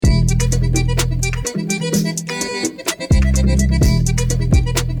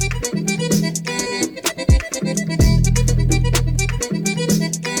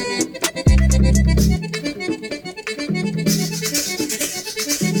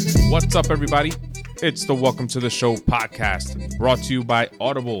What's up, everybody? It's the Welcome to the Show podcast, brought to you by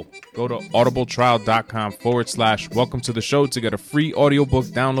Audible. Go to audibletrial.com/welcome to the show to get a free audiobook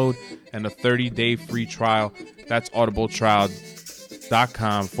download and a 30-day free trial. That's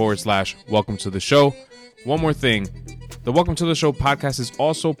audibletrial.com/welcome to the show. One more thing. The Welcome to the Show podcast is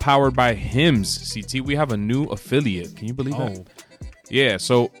also powered by Hims. CT, we have a new affiliate. Can you believe that? Yeah,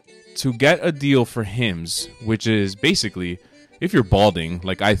 so to get a deal for Hims, which is basically, if you're balding,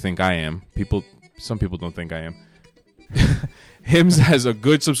 like I think I am, some people don't think I am. Hims has a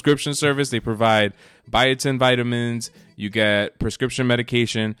good subscription service. They provide biotin vitamins, you get prescription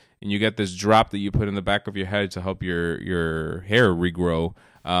medication, and you get this drop that you put in the back of your head to help your hair regrow.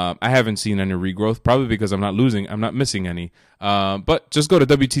 I haven't seen any regrowth, probably because I'm not missing any. But just go to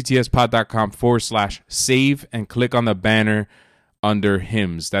WTTSpod.com/save and click on the banner under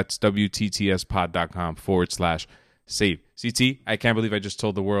Hims. That's WTTSpod.com/save. CT, I can't believe I just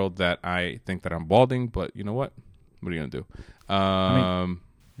told the world that I think that I'm balding, but you know what? What are you going to do?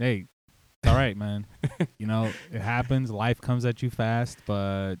 Hey, it's all right, man. It happens. Life comes at you fast,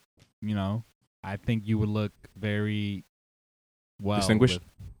 but, I think you would look very well distinguished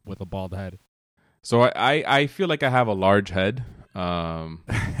with a bald head. So I feel like I have a large head. And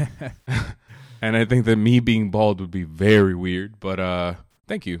I think that me being bald would be very weird, but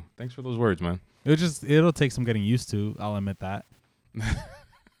thank you. Thanks for those words, man. It'll take some getting used to. I'll admit that.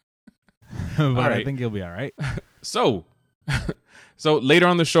 But right. I think you'll be all right. So later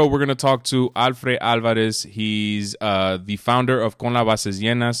on the show, we're going to talk to Alfred Alvarez. He's the founder of Con las Bases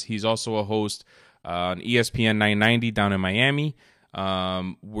Llenas. He's also a host on ESPN 990 down in Miami.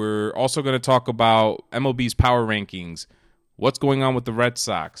 We're also going to talk about MLB's power rankings, what's going on with the Red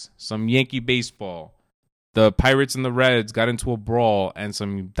Sox, some Yankee baseball, the Pirates and the Reds got into a brawl, and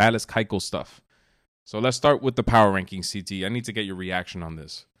some Dallas Keuchel stuff. So let's start with the power rankings, CT. I need to get your reaction on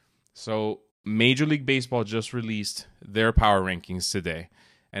this. So Major League Baseball just released their power rankings today.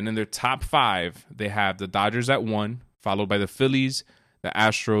 And in their top 5, they have the Dodgers at 1, followed by the Phillies, the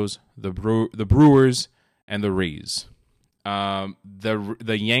Astros, the Brewers, and the Rays.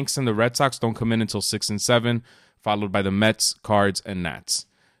 The Yanks and the Red Sox don't come in until 6 and 7, followed by the Mets, Cards, and Nats.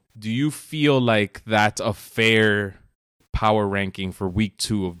 Do you feel like that's a fair power ranking for week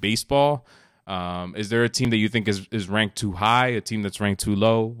 2 of baseball? Is there a team that you think is ranked too high, a team that's ranked too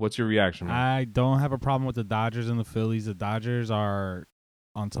low? What's your reaction, man? I don't have a problem with the Dodgers and the Phillies. The Dodgers are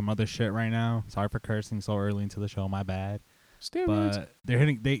on some other shit right now. Sorry for cursing so early into the show. My bad. But they're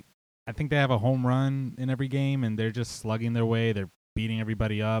hitting. I think they have a home run in every game, and they're just slugging their way. They're beating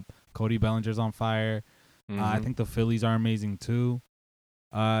everybody up. Cody Bellinger's on fire. Mm-hmm. I think the Phillies are amazing too.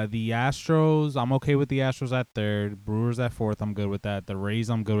 The Astros, I'm okay with the Astros at 3rd. Brewers at 4th, I'm good with that. The Rays,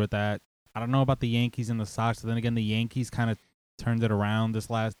 I'm good with that. I don't know about the Yankees and the Sox. But then again, the Yankees kind of turned it around these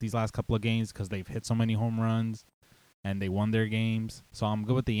last couple of games because they've hit so many home runs and they won their games. So I'm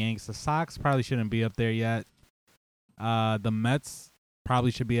good with the Yanks. The Sox probably shouldn't be up there yet. The Mets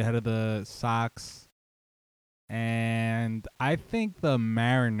probably should be ahead of the Sox. And I think the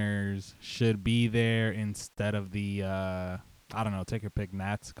Mariners should be there instead of the, I don't know, take your pick,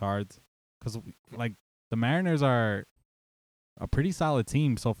 Nats, Cards. Because, the Mariners are a pretty solid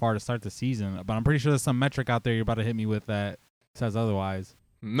team so far to start the season. But I'm pretty sure there's some metric out there you're about to hit me with that says otherwise.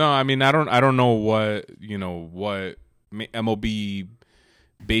 No, I mean, I don't know what MLB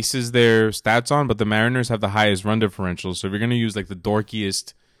bases their stats on, but the Mariners have the highest run differential. So if you're going to use, the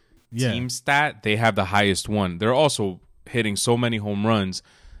dorkiest team stat, they have the highest one. They're also hitting so many home runs.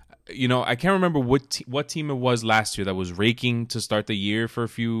 I can't remember what team it was last year that was raking to start the year for a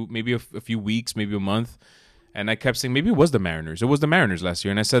few weeks, maybe a month, and I kept saying maybe it was the Mariners. It was the Mariners last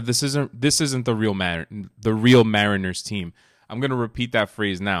year, and I said this isn't the real Mariners team. I'm gonna repeat that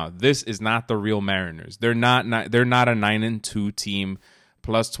phrase now. This is not the real Mariners. They're not a 9-2 team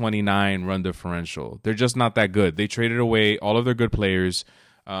plus 29 run differential. They're just not that good. They traded away all of their good players.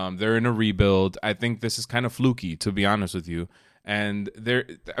 They're in a rebuild. I think this is kind of fluky, to be honest with you. And they're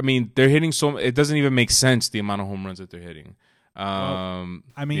hitting so. It doesn't even make sense the amount of home runs that they're hitting.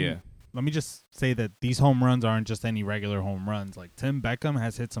 Let me just say that these home runs aren't just any regular home runs. Like Tim Beckham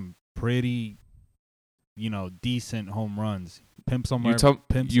has hit some pretty, decent home runs.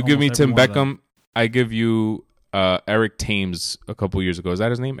 You give me Tim Beckham. I give you Eric Thames a couple years ago. Is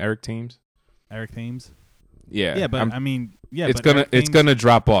that his name? Eric Thames. Eric Thames. Yeah. Yeah, but it's gonna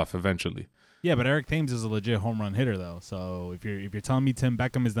drop off eventually. Yeah, but Eric Thames is a legit home run hitter though. So if you're telling me Tim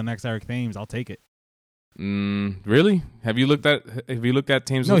Beckham is the next Eric Thames, I'll take it. Really? Have you looked at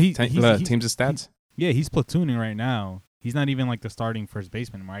Thames' stats? He's platooning right now. He's not even the starting first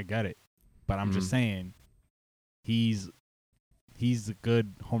baseman anymore. I get it, but I'm just saying, he's he's a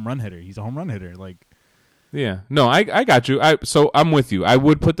good home run hitter. He's a home run hitter. Like, yeah, no, I got you. So I'm with you. I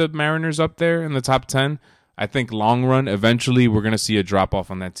would put the Mariners up there in the top 10. I think long run, eventually we're gonna see a drop off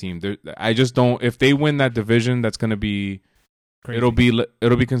on that team. I just don't. If they win that division, that's gonna be crazy.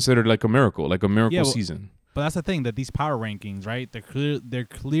 It'll be considered like a miracle season. But that's the thing, that these power rankings, right? They're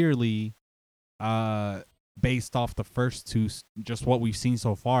clearly based off the first two, just what we've seen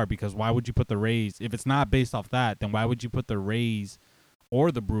so far. Because why would you put the Rays, if it's not based off that? Then why would you put the Rays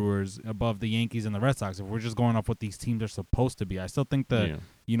or the Brewers above the Yankees and the Red Sox if we're just going off what these teams are supposed to be? I still think the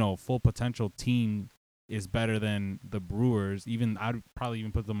full potential team is better than the Brewers. Even I'd probably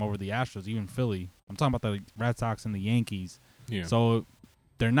even put them over the Astros, even Philly. I'm talking about the Red Sox and the Yankees. Yeah. So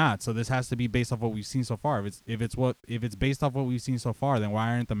they're not. So this has to be based off what we've seen so far. If it's based off what we've seen so far, then why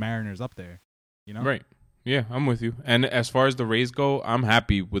aren't the Mariners up there? You know? Right. Yeah, I'm with you. And as far as the Rays go, I'm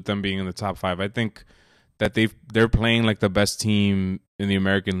happy with them being in the top 5. I think that they're playing like the best team in the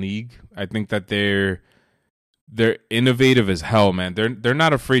American League. I think that they're innovative as hell, man. They're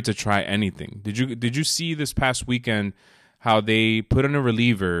not afraid to try anything. Did you see this past weekend how they put in a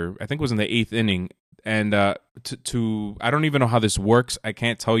reliever? I think it was in the 8th inning, and to I don't even know how this works. I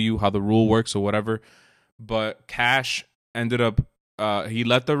can't tell you how the rule works or whatever. But Cash ended up he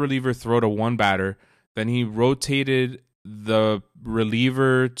let the reliever throw to one batter. Then he rotated the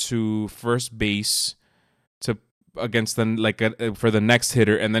reliever to first base against for the next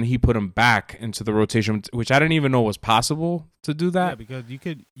hitter, and then he put him back into the rotation, which I didn't even know was possible to do that. Yeah,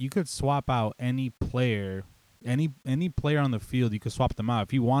 because you could swap out any player, any player on the field. You could swap them out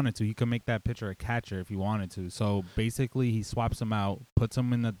if you wanted to. You could make that pitcher a catcher if you wanted to. So basically, he swaps him out, puts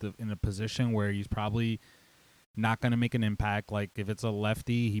him in a position where he's probably not going to make an impact. Like if it's a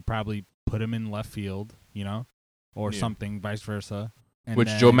lefty, he probably put him in left field, or something, vice versa. Which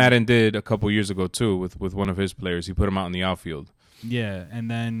Joe Madden did a couple years ago too with one of his players. He put him out in the outfield. Yeah, and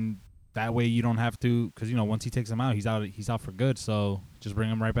then that way you don't have to, because once he takes him out, he's out for good. So just bring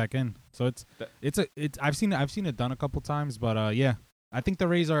him right back in. So it's I've seen it done a couple times, but yeah, I think the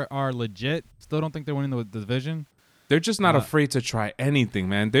Rays are legit. Still don't think they're winning the division. They're just not afraid to try anything,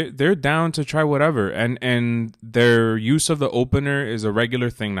 man. They're down to try whatever, and their use of the opener is a regular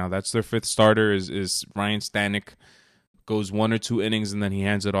thing now. That's their 5th starter is Ryan Stanek. Goes 1 or 2 innings and then he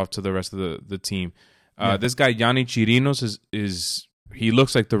hands it off to the rest of the team. This guy Yanni Chirinos is he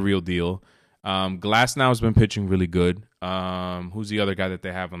looks like the real deal. Glasnow has been pitching really good. Who's the other guy that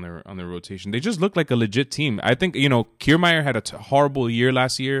they have on their rotation? They just look like a legit team. I think Kiermaier had a horrible year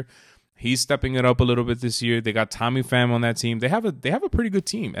last year. He's stepping it up a little bit this year. They got Tommy Pham on that team. They have a pretty good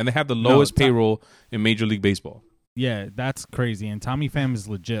team, and they have the lowest payroll in Major League Baseball. Yeah, that's crazy. And Tommy Pham is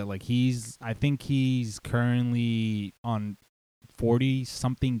legit. Like I think he's currently on 40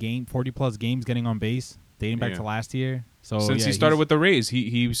 plus games getting on base, dating back to last year. So since he started with the Rays,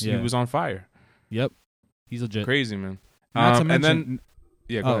 he was on fire. Yep, he's legit. Crazy, man. Not to mention, and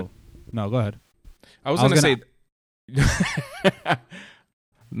then go ahead. No, go ahead. I was gonna say.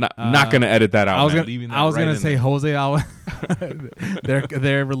 Not gonna edit that out. I was gonna say Jose Alvarez,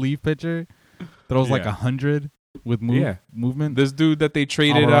 their relief pitcher, throws like 100. With movement. This dude that they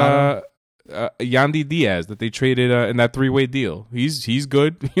traded, Yandy Diaz, that they traded in that 3-way deal. He's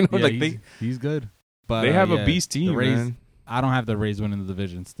good. He's good. But they have a beast team, Rays, man. I don't have the Rays winning the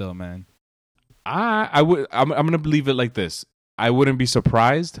division still, man. I'm gonna believe it like this. I wouldn't be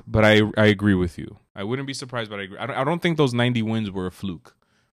surprised, but I agree with you. I wouldn't be surprised, but I agree. I don't think those 90 wins were a fluke.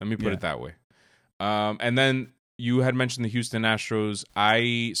 Let me put it that way. And then you had mentioned the Houston Astros.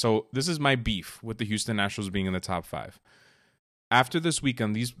 So this is my beef with the Houston Astros being in the top 5. After this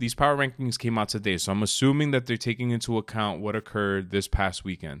weekend, these power rankings came out today, so I'm assuming that they're taking into account what occurred this past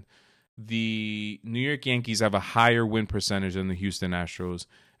weekend. The New York Yankees have a higher win percentage than the Houston Astros,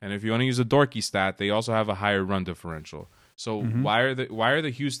 and if you want to use a dorky stat, they also have a higher run differential. So why are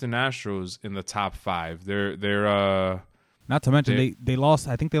the Houston Astros in the top 5? They're not to mention they lost.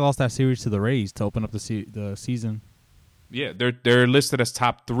 I think they lost that series to the Rays to open up the season. Yeah, they're listed as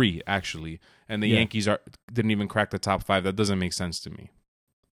top 3 actually, and the Yankees didn't even crack the top 5. That doesn't make sense to me.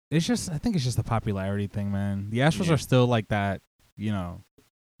 I think it's just a popularity thing, man. The Astros are still like that,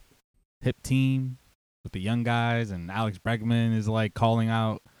 hip team with the young guys, and Alex Bregman is like calling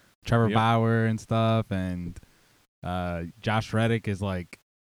out Trevor Bauer and stuff, and Josh Reddick is like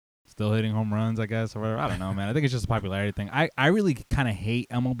still hitting home runs, I guess, or whatever. I don't know, man. I think it's just a popularity thing. I really kind of hate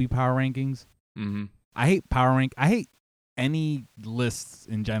MLB power rankings. Mm-hmm. I hate any lists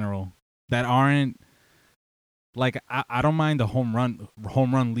in general that aren't like I don't mind the home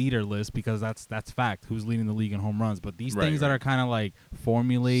run leader list because that's fact, who's leading the league in home runs. But these things that are kind of like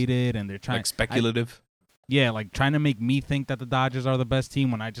formulated and they're trying like speculative. Yeah, like trying to make me think that the Dodgers are the best team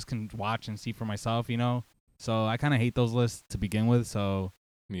when I just can watch and see for myself, you know? So I kind of hate those lists to begin with, so.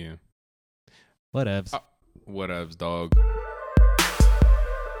 Yeah. Whatevs. Whatevs, dog.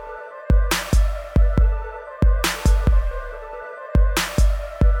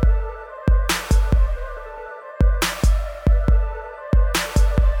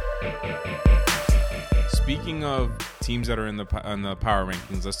 Speaking of teams that are in the power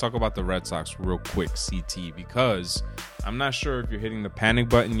rankings, let's talk about the Red Sox real quick, CT, because I'm not sure if you're hitting the panic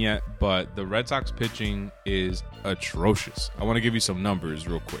button yet, but the Red Sox pitching is atrocious. I want to give you some numbers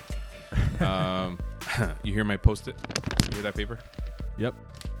real quick. You hear my Post-it? You hear that paper? Yep.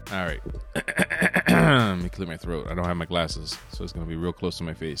 All right. Let me clear my throat. I don't have my glasses, so it's going to be real close to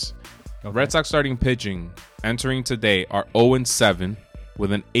my face. Okay. Red Sox starting pitching entering today are 0-7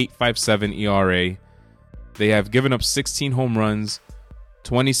 with an 8.57 ERA. They have given up 16 home runs,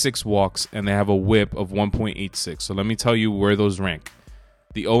 26 walks, and they have a whip of 1.86. So let me tell you where those rank.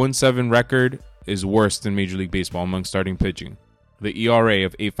 The 0-7 record is worst in Major League Baseball among starting pitching. The ERA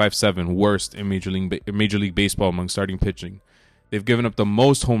of 8.57, worst in Major League Baseball among starting pitching. They've given up the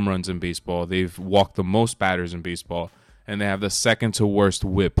most home runs in baseball. They've walked the most batters in baseball, and they have the second to worst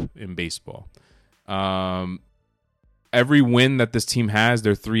whip in baseball. Every win that this team has,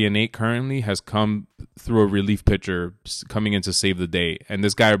 they're 3-8 currently, has come through a relief pitcher coming in to save the day. And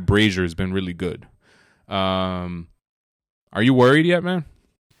this guy, Brazier, has been really good. Are you worried yet, man?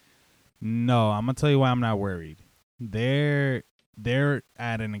 No, I'm going to tell you why I'm not worried. They're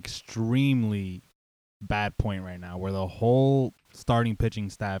at an extremely bad point right now where the whole starting pitching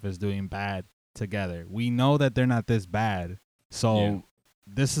staff is doing bad together. We know that they're not this bad. So... yeah.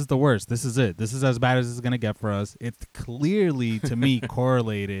 This is the worst. This is it. This is as bad as it's going to get for us. It's clearly, to me,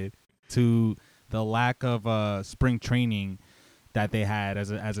 correlated to the lack of spring training that they had as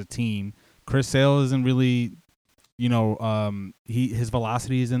a team. Chris Sale isn't really, his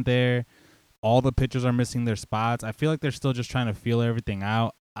velocity isn't there. All the pitchers are missing their spots. I feel like they're still just trying to feel everything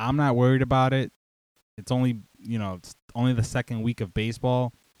out. I'm not worried about it. It's only, it's only the second week of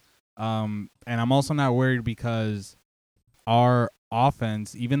baseball. And I'm also not worried because our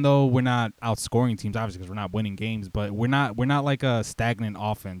offense, even though we're not outscoring teams, obviously because we're not winning games, but we're not like a stagnant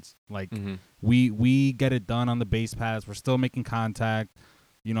offense. Like we get it done on the base paths. We're still making contact.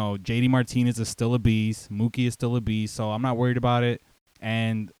 JD Martinez is still a beast. Mookie is still a beast. So I'm not worried about it.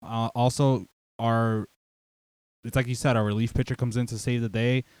 And also it's like you said, our relief pitcher comes in to save the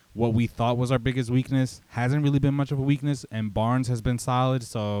day. What we thought was our biggest weakness hasn't really been much of a weakness, and Barnes has been solid.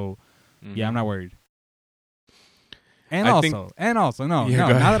 So yeah, I'm not worried. And also, now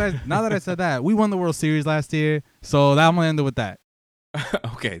that I said that, we won the World Series last year, so I'm gonna end it with that.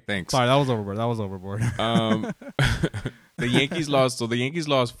 Okay, thanks. Sorry, that was overboard. The Yankees lost. So the Yankees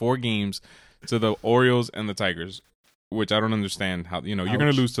lost 4 games to the Orioles and the Tigers, which I don't understand how. You're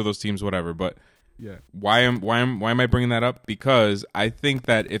gonna lose to those teams, whatever. But yeah, why am I bringing that up? Because I think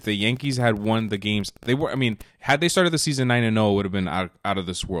that if the Yankees had won the games, had they started the season 9-0, it would have been out of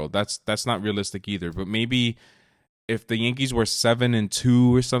this world. That's not realistic either. But maybe if the Yankees were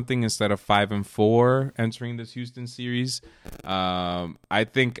 7-2 or something instead of 5-4 entering this Houston series, I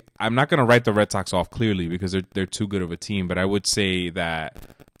think I'm not going to write the Red Sox off clearly because they're too good of a team. But I would say that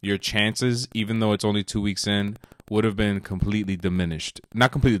your chances, even though it's only 2 weeks in, would have been completely diminished.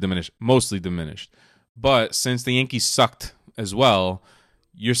 Not completely diminished, mostly diminished. But since the Yankees sucked as well,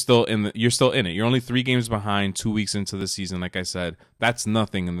 you're still in it. You're only 3 games behind 2 weeks into the season. Like I said, that's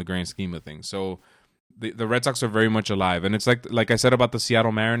nothing in the grand scheme of things. So the Red Sox are very much alive. And it's like I said about the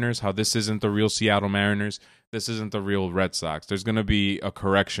Seattle Mariners, how this isn't the real Seattle Mariners. This isn't the real Red Sox. There's going to be a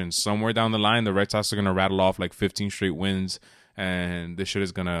correction. Somewhere down the line, the Red Sox are going to rattle off like 15 straight wins. And this shit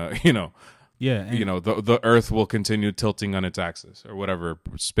is going to, the earth will continue tilting on its axis or whatever,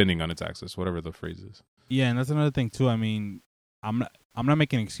 spinning on its axis, whatever the phrase is. Yeah, and that's another thing, too. I mean, I'm not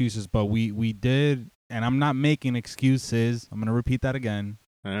making excuses, but we did, and I'm not making excuses. I'm going to repeat that again.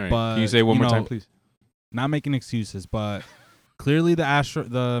 All right. But, can you say it one more time, please? Not making excuses, but clearly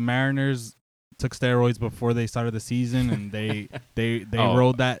the Mariners took steroids before they started the season, and they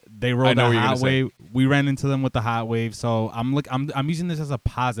rode that hot wave. We ran into them with the hot wave, so I'm using this as a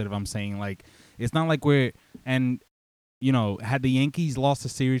positive. I'm saying like it's not like had the Yankees lost a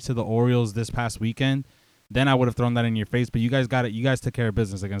series to the Orioles this past weekend, then I would have thrown that in your face. But you guys got it. You guys took care of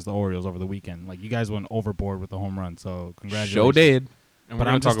business against the Orioles over the weekend. Like you guys went overboard with the home run. So congratulations. Show did. And we're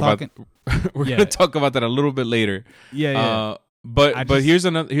going to talk about that a little bit later. Yeah. But here's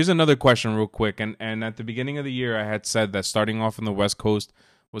another question real quick. And at the beginning of the year, I had said that starting off on the West Coast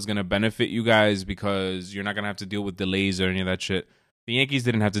was going to benefit you guys because you're not going to have to deal with delays or any of that shit. The Yankees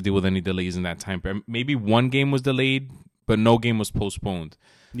didn't have to deal with any delays in that time. Maybe one game was delayed, but no game was postponed.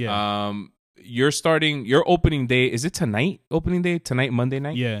 Yeah. Your opening day, is it tonight? Opening day tonight, Monday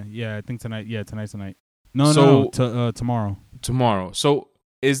night? Yeah, I think tonight. Yeah, tonight's tonight. No, tomorrow. Tomorrow. So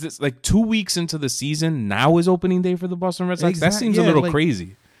is this like 2 weeks into the season? Now is opening day for the Boston Red Sox? That seems a little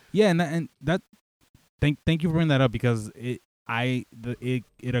crazy. Yeah, and that thank you for bringing that up, because it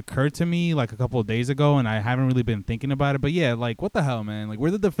occurred to me like a couple of days ago, and I haven't really been thinking about it. But yeah, like what the hell, man? Like we're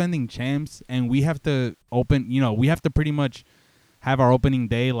the defending champs, and we have to we have to pretty much have our opening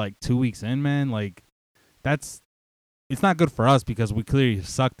day like 2 weeks in, man. Like it's not good for us because we clearly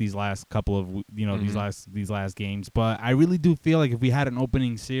sucked these last couple of these last games. But I really do feel like if we had an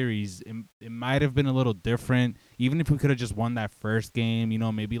opening series, it might have been a little different. Even if we could have just won that first game,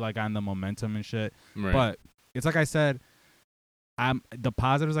 maybe like on the momentum and shit. Right. But it's like I said, the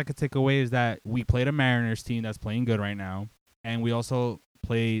positives I could take away is that we played a Mariners team that's playing good right now, and we also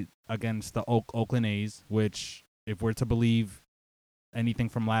played against the Oakland A's, which, if we're to believe anything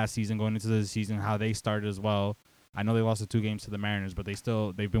from last season going into this season, how they started as well. I know they lost the 2 games to the Mariners, but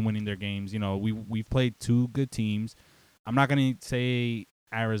they've been winning their games. We've played 2 good teams. I'm not gonna say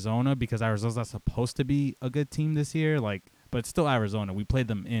Arizona because Arizona's not supposed to be a good team this year. But it's still Arizona. We played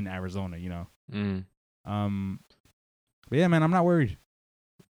them in Arizona. But yeah, man, I'm not worried.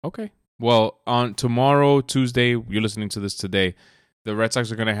 Okay. Well, on tomorrow, Tuesday, you're listening to this today, the Red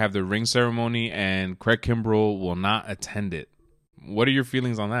Sox are going to have the ring ceremony, and Craig Kimbrell will not attend it. What are your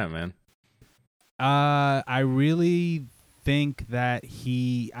feelings on that, man? I really think that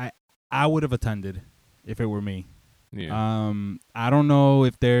I would have attended if it were me. Yeah. I don't know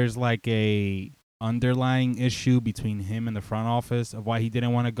if there's like a underlying issue between him and the front office of why he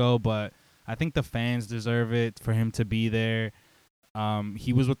didn't want to go, but I think the fans deserve it for him to be there.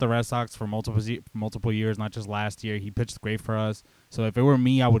 He was with the Red Sox for multiple years, not just last year. He pitched great for us. So if it were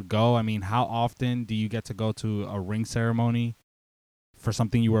me, I would go. I mean, how often do you get to go to a ring ceremony for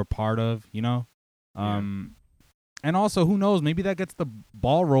something you were a part of, And also, who knows? Maybe that gets the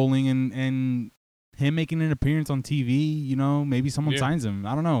ball rolling and him making an appearance on TV, maybe someone signs him.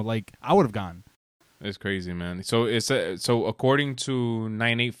 I don't know. Like, I would have gone. It's crazy, man. So so according to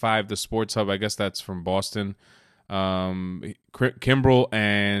 985, the Sports Hub, I guess that's from Boston, Kimbrell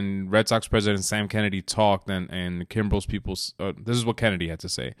and Red Sox president Sam Kennedy talked, and Kimbrell's people, this is what Kennedy had to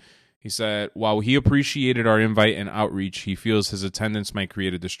say. He said, while he appreciated our invite and outreach, he feels his attendance might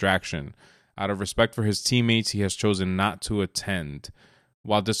create a distraction. Out of respect for his teammates, he has chosen not to attend.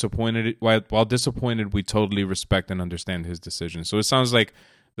 While disappointed, we totally respect and understand his decision. So it sounds like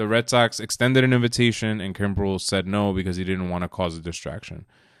the Red Sox extended an invitation, and Kimbrell said no because he didn't want to cause a distraction.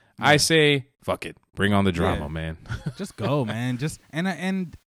 Yeah. I say, fuck it, bring on the drama, man. Just go, man.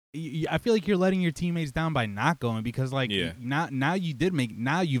 I feel like you're letting your teammates down by not going because, now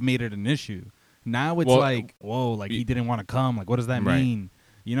you've made it an issue. Now it's whoa, he didn't want to come. Like, what does that mean?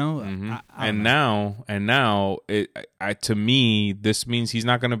 Mm-hmm. Now, to me, this means he's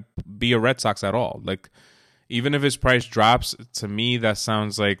not going to be a Red Sox at all. Like, even if his price drops, to me, that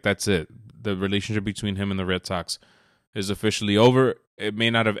sounds like that's it. The relationship between him and the Red Sox is officially over. It may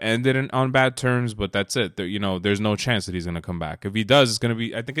not have ended on bad terms, but that's it. There's no chance that he's going to come back. If he does, it's going to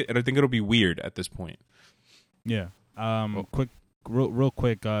be. I think it'll be weird at this point. Yeah. Real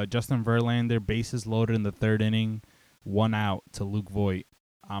quick. Justin Verlander, bases loaded in the 3rd inning, 1 out to Luke Voit.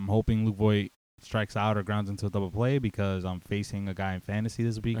 I'm hoping Luke Voit strikes out or grounds into a double play because I'm facing a guy in fantasy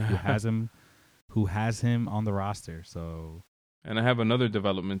this week who has him on the roster. So, and I have another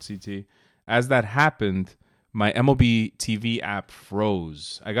development, CT. As that happened, my MLB TV app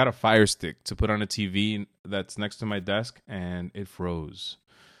froze. I got a Fire Stick to put on a TV that's next to my desk, and it froze.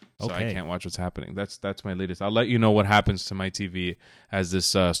 So I can't watch what's happening. That's my latest. I'll let you know what happens to my TV as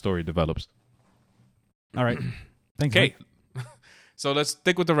this story develops. All right. Thanks. Okay. So let's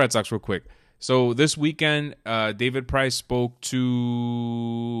stick with the Red Sox real quick. So this weekend, David Price spoke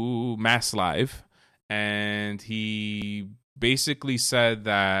to Mass Live, and he basically said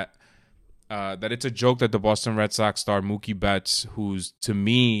that it's a joke that the Boston Red Sox star Mookie Betts, who's, to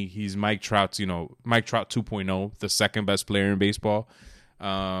me, he's Mike Trout 2.0, the second best player in baseball,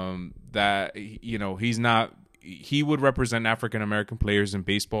 that he's not. He would represent African American players in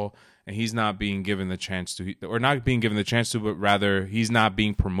baseball, and he's not being given the chance to, but rather he's not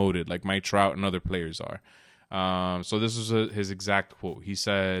being promoted like Mike Trout and other players are. So this was his exact quote. He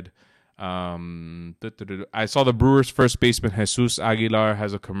said, I saw the Brewers' first baseman Jesus Aguilar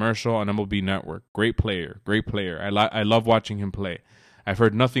has a commercial on MLB Network. Great player. I love watching him play. I've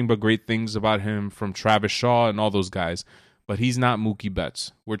heard nothing but great things about him from Travis Shaw and all those guys. But he's not Mookie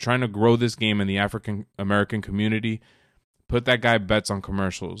Betts. We're trying to grow this game in the African American community. Put that guy bets on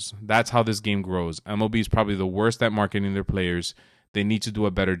commercials. That's how this game grows. MLB is probably the worst at marketing their players. They need to do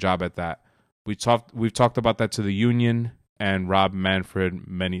a better job at that. We've talked about that to the union and Rob Manfred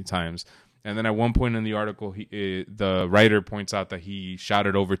many times. And then at one point in the article, the writer points out that he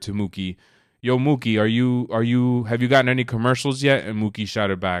shouted over to Mookie, "Yo, Mookie, have you gotten any commercials yet?" And Mookie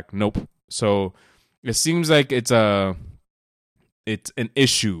shouted back, "Nope." So it seems like it's an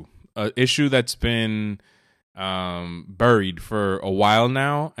issue that's been buried for a while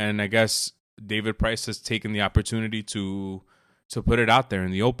now, and I guess David Price has taken the opportunity to put it out there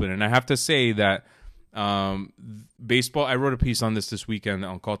in the open. And I have to say that baseball, I wrote a piece on this weekend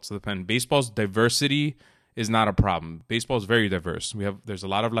on Call to the Pen. Baseball's diversity is not a problem. Baseball is very diverse. There's a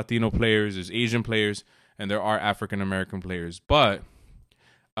lot of Latino players, there's Asian players, and there are African American players. But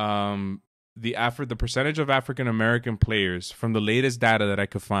the percentage of African American players from the latest data that I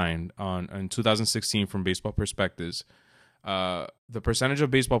could find in 2016 from Baseball Perspectives, the percentage of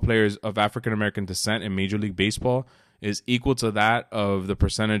baseball players of African American descent in Major League Baseball is equal to that of the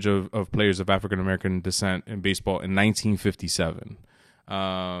percentage of players of African American descent in baseball in 1957.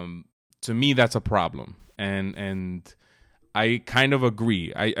 To me, that's a problem, and I kind of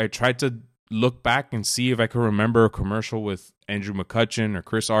agree. I tried to look back and see if I could remember a commercial with Andrew McCutchen or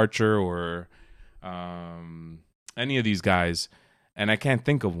Chris Archer or any of these guys, and I can't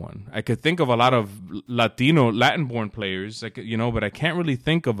think of one. I could think of a lot of Latin-born players, but I can't really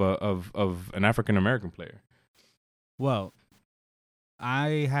think of an African American player. Well,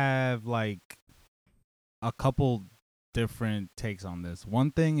 I have like a couple different takes on this.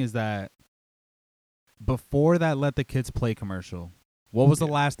 One thing is that before that Let the Kids Play commercial, what was the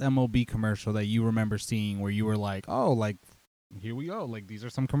last MLB commercial that you remember seeing where you were like, oh, like, here we go. Like, these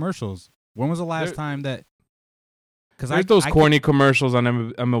are some commercials. When was the last time that... There's those corny commercials on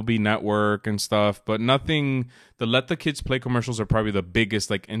MLB Network and stuff, but nothing... The Let the Kids Play commercials are probably the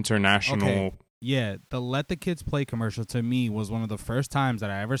biggest, like, international... Okay. Yeah, the Let the Kids Play commercial to me was one of the first times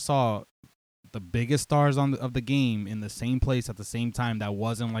that I ever saw the biggest stars of the game in the same place at the same time that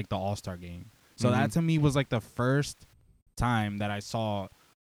wasn't like the All-Star game. So that to me was like the first time that I saw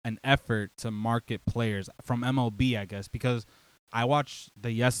an effort to market players from MLB, I guess, because I watch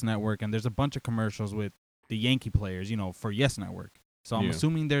the Yes Network and there's a bunch of commercials with the Yankee players, for Yes Network. So I'm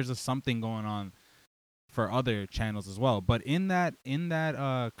assuming there's something going on for other channels as well. But in that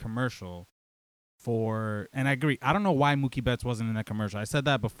commercial and I agree, I don't know why Mookie Betts wasn't in that commercial. I said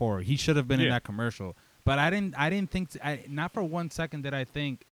that before. He should have been in that commercial. But I didn't think not for 1 second did I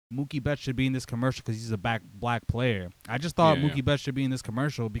think Mookie Betts should be in this commercial because he's a black player. I just thought Mookie Betts should be in this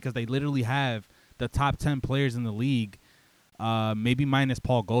commercial because they literally have the top 10 players in the league, maybe minus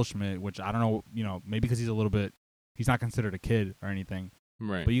Paul Goldschmidt, which I don't know, maybe because he's not considered a kid or anything.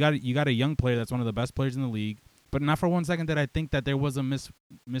 Right. But you got a young player that's one of the best players in the league. But not for 1 second did I think that there was a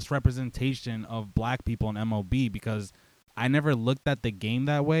misrepresentation of black people in MLB because I never looked at the game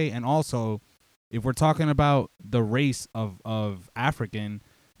that way. And also, if we're talking about the race of African,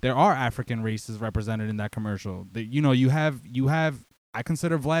 there are African races represented in that commercial. You have I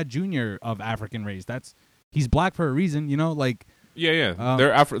consider Vlad Jr. of African race. He's black for a reason, like. Yeah.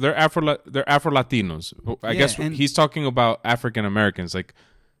 They're Afro Latinos. I guess he's talking about African Americans, like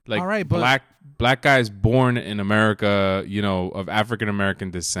all right, but black guys born in America, of African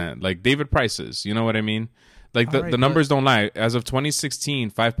American descent, like David Price's. You know what I mean? Like the numbers don't lie. As of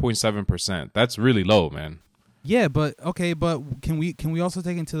 2016, 5.7%. That's really low, man. Yeah, but okay, but can we also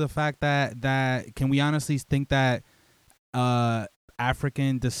take into the fact that can we honestly think that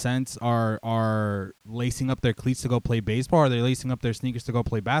African descents are lacing up their cleats to go play baseball, or are they lacing up their sneakers to go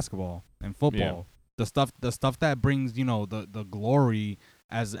play basketball and football? Yeah. The stuff that brings the glory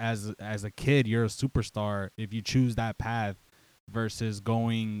as a kid, you're a superstar if you choose that path versus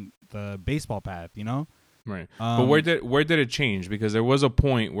going the baseball path, Right. But where did it change? Because there was a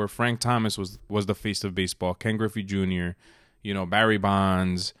point where Frank Thomas was the face of baseball, Ken Griffey Jr., Barry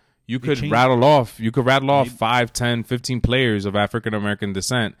Bonds. You could rattle off 5, 10, 15 players of African American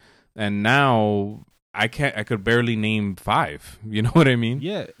descent, and now I could barely name 5. You know what I mean?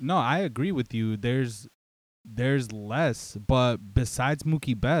 Yeah. No, I agree with you. There's less, but besides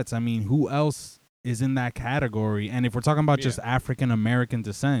Mookie Betts, I mean, who else is in that category? And if we're talking about just African American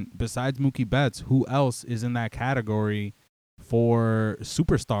descent, besides Mookie Betts, who else is in that category for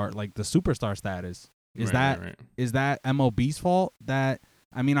superstar, like the superstar status? Is that MLB's fault?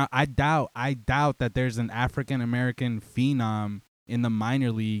 I mean, I doubt that there's an African American phenom in the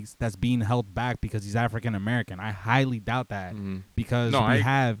minor leagues that's being held back because he's African American. I highly doubt that because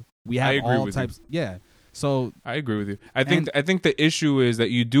we have all types. Yeah. So I agree with you. I think the issue is that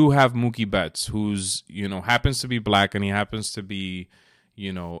you do have Mookie Betts, who's happens to be black, and he happens to be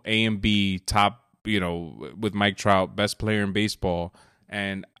A and B top, with Mike Trout, best player in baseball.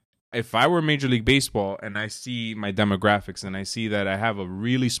 And if I were Major League Baseball and I see my demographics and I see that I have a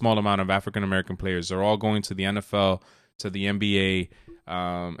really small amount of African American players, they're all going to the NFL, to the NBA,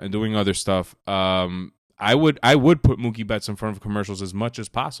 and doing other stuff. I would put Mookie Betts in front of commercials as much as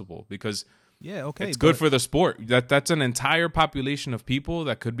possible because it's good for the sport. That's an entire population of people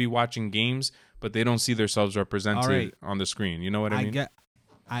that could be watching games, but they don't see themselves represented on the screen. You know what I mean?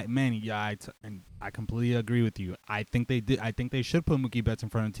 I completely agree with you. I think they did. I think they should put Mookie Betts in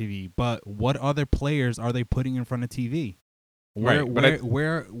front of TV. But what other players are they putting in front of TV? I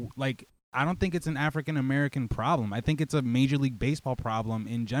don't think it's an African American problem. I think it's a Major League Baseball problem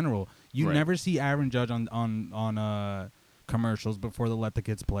in general. You never see Aaron Judge on commercials before the Let the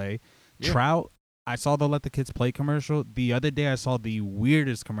Kids Play. Yeah. Trout, I saw the Let the Kids Play commercial. The other day I saw the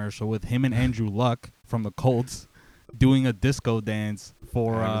weirdest commercial with him and Andrew Luck from the Colts doing a disco dance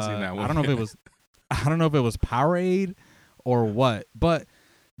for I haven't seen that one. I don't know if it was Powerade or what, but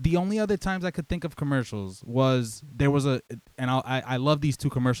the only other times I could think of commercials was there was I love these two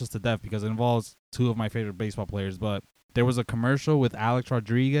commercials to death because it involves two of my favorite baseball players, but there was a commercial with Alex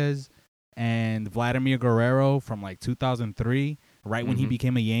Rodriguez and Vladimir Guerrero from like 2003, right when he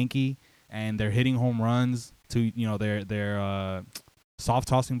became a Yankee, and they're hitting home runs to, they're soft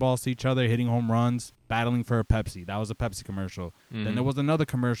tossing balls to each other, hitting home runs, battling for a Pepsi. That was a Pepsi commercial. Mm-hmm. Then there was another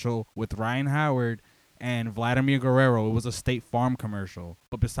commercial with Ryan Howard and Vladimir Guerrero. It was a State Farm commercial.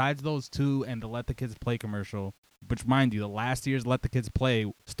 But besides those two and the Let the Kids Play commercial, which, mind you, the last year's Let the Kids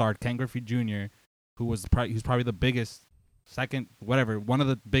Play starred Ken Griffey Jr., who's probably the biggest, one of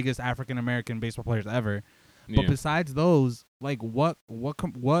the biggest African-American baseball players ever. But besides those, like, what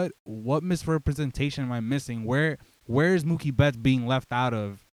misrepresentation am I missing? Where is Mookie Betts being left out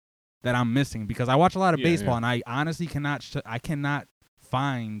of that I'm missing? Because I watch a lot of baseball, and I honestly cannot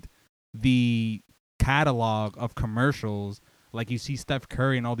find the catalog of commercials like you see Steph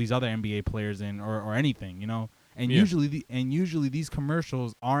Curry and all these other NBA players in, or anything, And usually these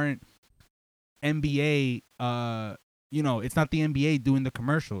commercials aren't NBA. It's not the NBA doing the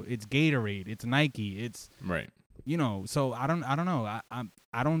commercial. It's Gatorade. It's Nike. It's right. So I don't know.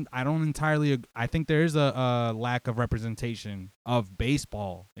 I don't entirely. I think there is a lack of representation of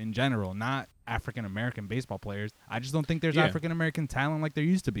baseball in general, not African American baseball players. I just don't think there's African American talent like there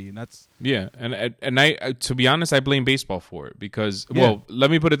used to be, and that's And I to be honest, I blame baseball for it because well,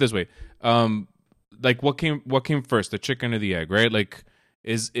 let me put it this way. Like what came first, the chicken or the egg, right? Like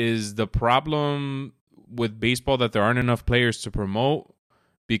is the problem with baseball that there aren't enough players to promote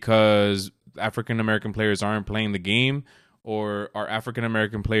because African American players aren't playing the game, or are African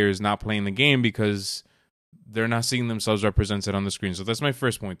American players not playing the game because they're not seeing themselves represented on the screen? So that's my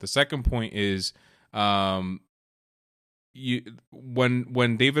first point. The second point is when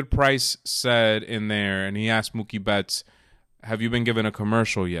David Price said in there and he asked Mookie Betts, have you been given a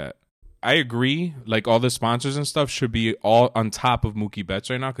commercial yet? I agree. Like, all the sponsors and stuff should be all on top of Mookie Betts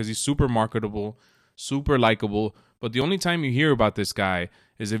right now because he's super marketable, super likable. But the only time you hear about this guy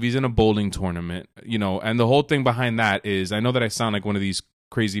is if he's in a bowling tournament, and the whole thing behind that is, I know that I sound like one of these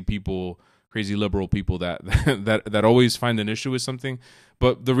crazy liberal people that always find an issue with something.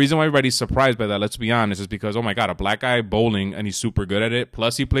 But the reason why everybody's surprised by that, let's be honest, is because, oh my God, a black guy bowling and he's super good at it.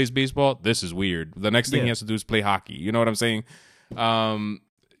 Plus he plays baseball. This is weird. The next thing he has to do is play hockey. You know what I'm saying?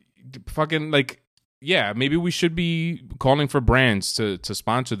 Maybe we should be calling for brands to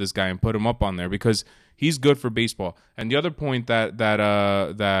sponsor this guy and put him up on there because he's good for baseball. And the other point that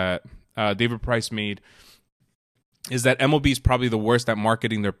David Price made is that MLB is probably the worst at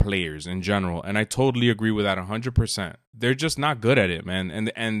marketing their players in general, and I totally agree with that 100%. They're just not good at it, man.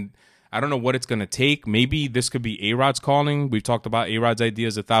 And I don't know what it's gonna take. Maybe this could be A-Rod's calling. We've talked about A-Rod's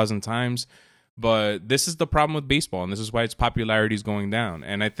ideas 1,000 times, but this is the problem with baseball, and this is why its popularity is going down.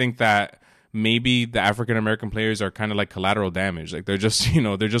 And I think that maybe the African American players are kind of like collateral damage. Like they're just,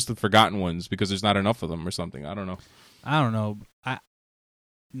 they're just the forgotten ones because there's not enough of them or something. I don't know.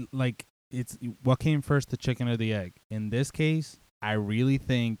 It's what came first, the chicken or the egg? In this case, I really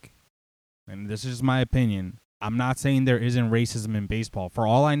think, and this is my opinion, I'm not saying there isn't racism in baseball. For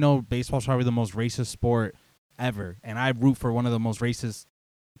all I know, baseball's probably the most racist sport ever, and I root for one of the most racist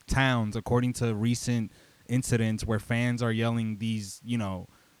towns according to recent incidents where fans are yelling these,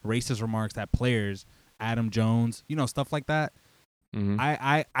 racist remarks at players, Adam Jones, stuff like that.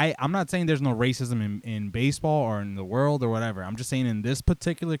 I'm not saying there's no racism in baseball or in the world or whatever. I'm just saying in this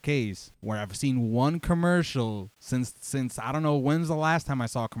particular case where I've seen one commercial since I don't know when's the last time I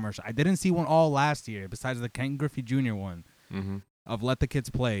saw a commercial. I didn't see one all last year besides the Ken Griffey Jr. one of Let the Kids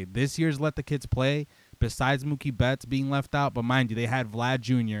Play. This year's Let the Kids Play, besides Mookie Betts being left out, but mind you, they had Vlad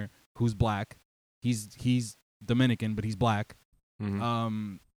Jr., who's black. He's Dominican, but he's black.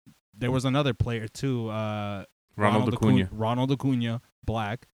 There was another player too, Ronald Acuna,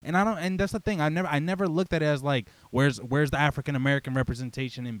 black. And that's the thing. I never looked at it as like where's the African American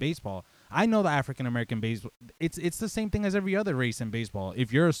representation in baseball. I know the African American baseball. It's the same thing as every other race in baseball.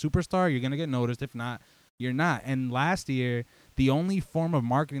 If you're a superstar, you're gonna get noticed. If not, you're not. And last year, the only form of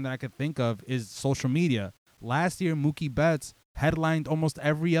marketing that I could think of is social media. Last year, Mookie Betts headlined almost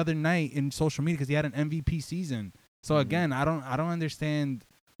every other night in social media because he had an MVP season. So again, I don't understand.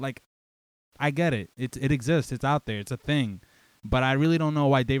 Like, I get it. It exists. It's out there. It's a thing. But I really don't know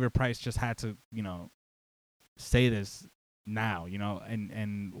why David Price just had to, say this now,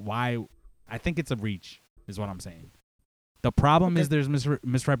 and why. I think it's a reach is what I'm saying. The problem is there's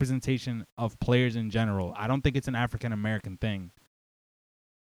misrepresentation of players in general. I don't think it's an African American thing.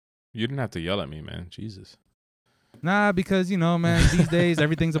 You didn't have to yell at me, man. Jesus. Nah, because, man, these days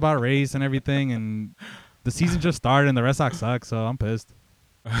everything's about race and everything, and the season just started and the Red Sox suck, so I'm pissed.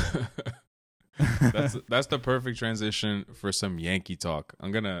 That's the perfect transition for some Yankee talk.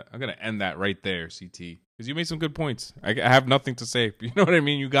 I'm gonna end that right there, CT, because you made some good points. I have nothing to say. You know what I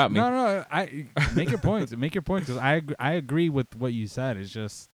mean? You got me. No. I make your points. Make your points, because I agree with what you said. It's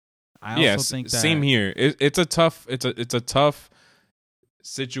just I also think that same here. It's a tough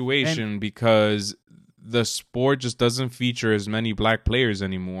situation because the sport just doesn't feature as many black players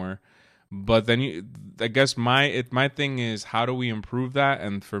anymore. But then I guess my thing is, how do we improve that?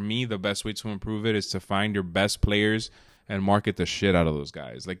 And for me, the best way to improve it is to find your best players and market the shit out of those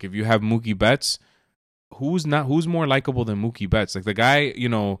guys. Like if you have Mookie Betts, who's more likable than Mookie Betts? Like the guy,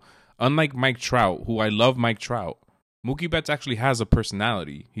 unlike Mike Trout, who I love Mike Trout, Mookie Betts actually has a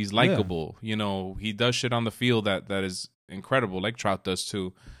personality. He's likable. Yeah. He does shit on the field that is incredible, like Trout does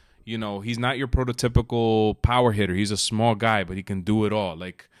too. He's not your prototypical power hitter. He's a small guy, but he can do it all.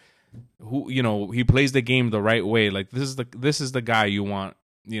 Like he plays the game the right way. Like this is the guy you want,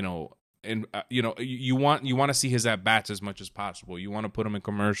 and you want to see his at bats as much as possible. You want to put him in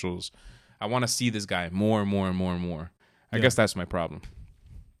commercials. I want to see this guy more and more and more and more. I guess that's my problem.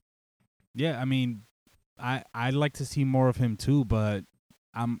 Yeah, I mean, I'd like to see more of him too, but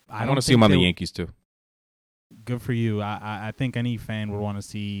I want to see him on the Yankees too. Good for you. I think any fan would want to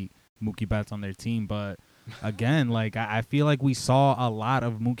see Mookie Betts on their team, but again, like I feel like we saw a lot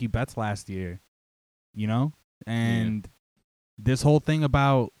of Mookie Betts last year, and this whole thing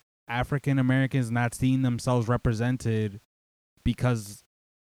about African Americans not seeing themselves represented because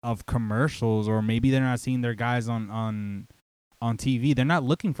of commercials, or maybe they're not seeing their guys on TV. They're not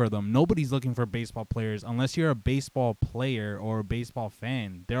looking for them. Nobody's looking for baseball players unless you're a baseball player or a baseball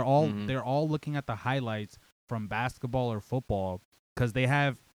fan. They're all looking at the highlights from basketball or football because they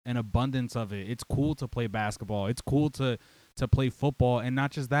have an abundance of it. It's cool to play basketball. It's cool to play football, and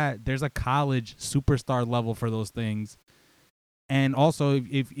not just that. There's a college superstar level for those things. And also,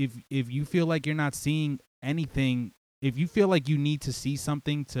 if you feel like you're not seeing anything, if you feel like you need to see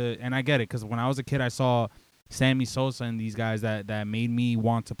something to, and I get it, because when I was a kid, I saw Sammy Sosa and these guys that made me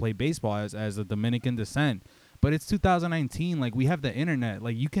want to play baseball as a Dominican descent. But it's 2019. Like, we have the internet.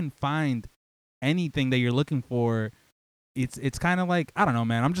 Like, you can find anything that you're looking for. It's kind of like, I don't know,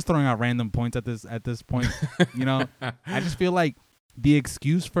 man. I'm just throwing out random points at this point. I just feel like the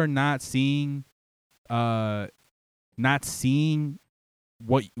excuse for not seeing what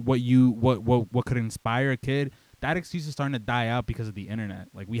could inspire a kid, that excuse is starting to die out because of the internet.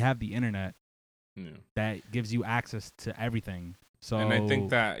 Like, we have the internet that gives you access to everything. So, and I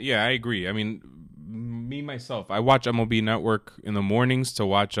think that, I agree. I mean, me myself, I watch MLB Network in the mornings to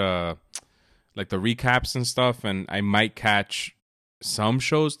watch like the recaps and stuff, and I might catch some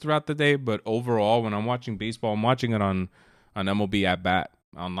shows throughout the day, but overall, when I'm watching baseball, I'm watching it on MLB At Bat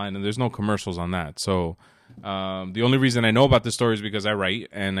online, and there's no commercials on that. So the only reason I know about this story is because I write,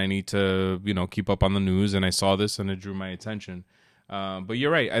 and I need to keep up on the news, and I saw this, and it drew my attention. But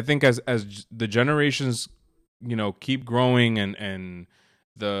you're right. I think as the generations keep growing and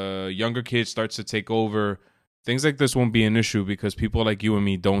the younger kids starts to take over, things like this won't be an issue because people like you and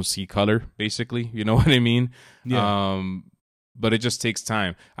me don't see color, basically. You know what I mean? Yeah. But it just takes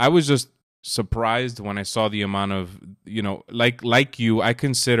time. I was just surprised when I saw the amount of, like you, I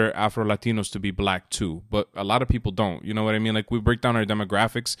consider Afro Latinos to be black too, but a lot of people don't. You know what I mean? Like, we break down our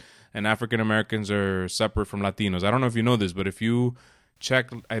demographics, and African Americans are separate from Latinos. I don't know if you know this, but if you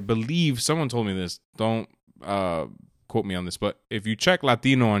check, I believe someone told me this. Don't quote me on this, but if you check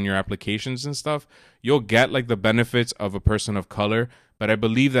Latino on your applications and stuff, you'll get like the benefits of a person of color. But I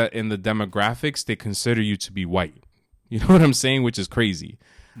believe that in the demographics, they consider you to be white. You know what I'm saying? Which is crazy.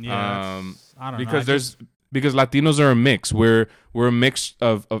 Yeah, I don't because know. Because Latinos are a mix. We're a mix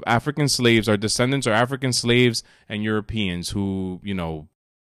of African slaves. Our descendants are African slaves and Europeans who,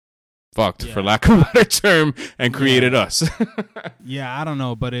 fucked, for lack of a better term, and created us. Yeah, I don't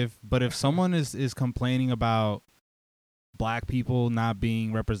know, but if someone is complaining about black people not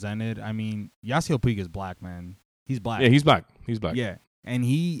being represented, I mean, Yasiel Puig is black, man. He's black. Yeah, he's black. Yeah, and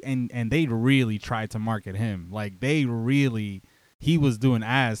they really tried to market him. Like, he was doing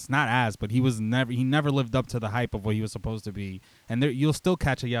but he never lived up to the hype of what he was supposed to be. And you'll still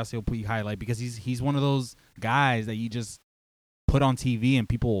catch a Yasiel Puig highlight because he's one of those guys that you just put on TV and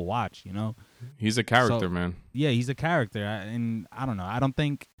people will watch, He's a character, man. Yeah, he's a character. And I don't know. I don't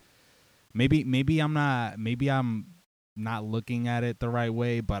think maybe I'm not looking at it the right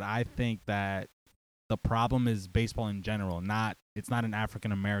way, but I think that the problem is baseball in general. It's not an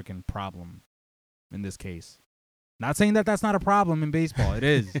African American problem in this case. Not saying that that's not a problem in baseball. It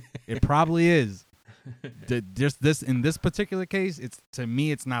is. It probably is. Just this in this particular case, to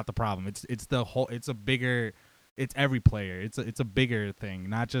me it's not the problem. It's the whole. It's a bigger. It's every player. It's a bigger thing,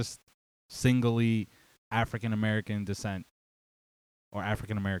 not just singly African American descent or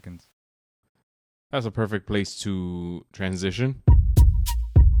African Americans. That's a perfect place to transition.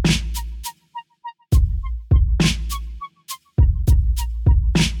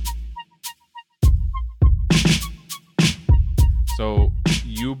 So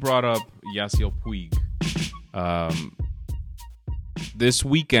you brought up Yasiel Puig. This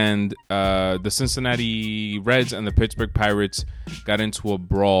weekend, the Cincinnati Reds and the Pittsburgh Pirates got into a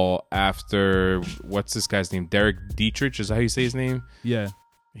brawl after, what's this guy's name? Derek Dietrich, is that how you say his name? Yeah.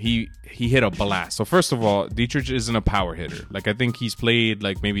 He hit a blast. So first of all, Dietrich isn't a power hitter. Like, I think he's played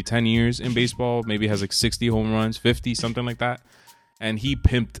like maybe 10 years in baseball, maybe has like 60 home runs, 50, something like that. And he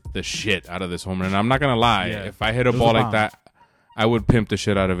pimped the shit out of this home run. And I'm not going to lie, if I hit a ball like that, I would pimp the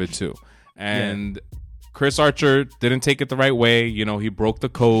shit out of it too. And Chris Archer didn't take it the right way. He broke the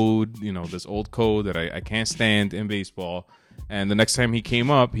code, this old code that I can't stand in baseball. And the next time he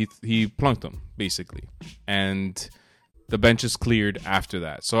came up, he plunked him, basically. And the bench is cleared after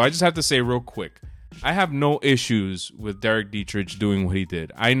that. So I just have to say real quick, I have no issues with Derek Dietrich doing what he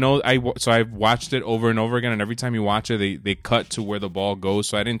did. I know so I've watched it over and over again, and every time you watch it, they cut to where the ball goes.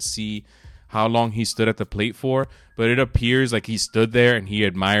 So I didn't see how long he stood at the plate for, but it appears like he stood there and he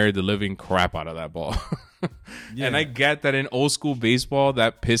admired the living crap out of that ball. And I get that in old school baseball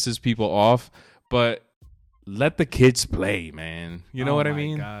that pisses people off, but let the kids play, man. You know what I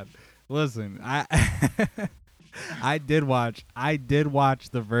mean? God. Listen, I did watch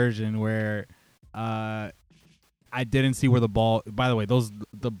the version where I didn't see where the ball. By the way,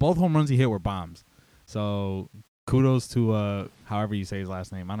 both home runs he hit were bombs. So kudos to however you say his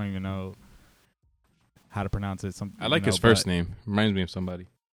last name. I don't even know how to pronounce it. I like his first name. Reminds me of somebody.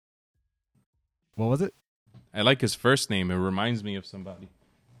 What was it? I like his first name. It reminds me of somebody.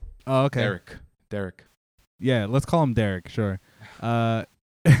 Oh, okay. Derek. Yeah, let's call him Derek. Sure.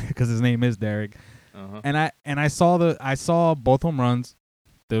 Because his name is Derek. Uh-huh. And I saw both home runs.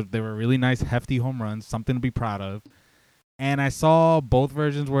 They were really nice, hefty home runs, something to be proud of. And I saw both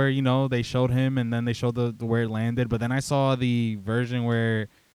versions where they showed him and then they showed the where it landed. But then I saw the version where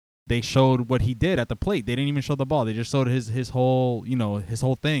they showed what he did at the plate. They didn't even show the ball. They just showed his whole his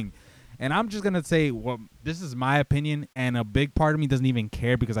whole thing. And I'm just gonna say, well, this is my opinion, and a big part of me doesn't even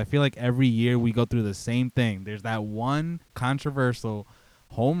care because I feel like every year we go through the same thing. There's that one controversial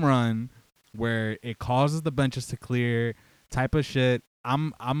home run where it causes the benches to clear type of shit. I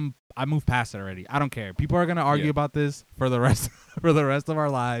moved past it already. I don't care. People are gonna argue about this for the rest of our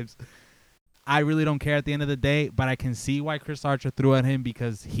lives. I really don't care at the end of the day, but I can see why Chris Archer threw at him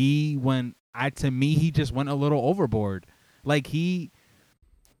because he just went a little overboard. Like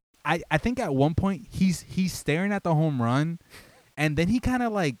I think at one point he's staring at the home run, and then he kind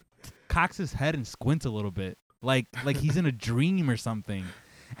of like cocks his head and squints a little bit, like he's in a dream or something.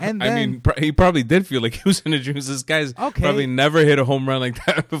 And then, I mean, he probably did feel like he was in a dream. This guy's probably never hit a home run like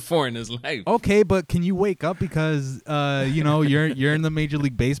that before in his life. Okay, but can you wake up because you're in the Major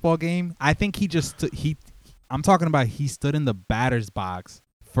League Baseball game? I think I'm talking about he stood in the batter's box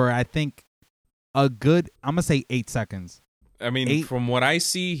for I think a good, I'm gonna say 8 seconds. I mean, from what I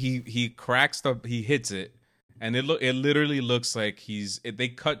see, he hits it, and it literally looks like they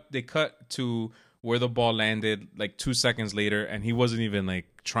cut to where the ball landed like 2 seconds later, and he wasn't even like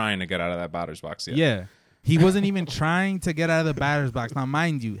trying to get out of that batter's box yet. Yeah, he wasn't even trying to get out of the batter's box. Now,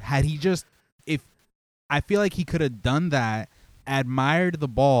 mind you, I feel like he could have done that, admired the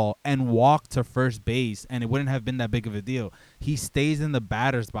ball, and walked to first base, and it wouldn't have been that big of a deal. He stays in the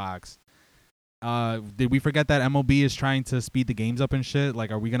batter's box. Did we forget that MLB is trying to speed the games up and shit?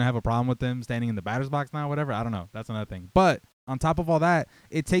 Like, are we gonna have a problem with them standing in the batter's box now? Whatever. I don't know. That's another thing. But on top of all that,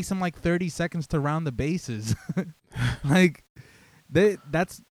 it takes him like 30 seconds to round the bases. Like,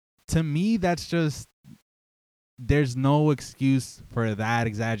 that's to me. That's just there's no excuse for that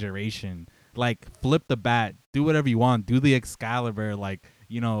exaggeration. Like, flip the bat, do whatever you want, do the Excalibur, like,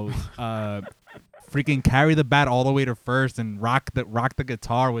 freaking carry the bat all the way to first and rock the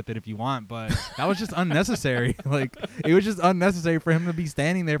guitar with it if you want, but that was just unnecessary. Like, it was just unnecessary for him to be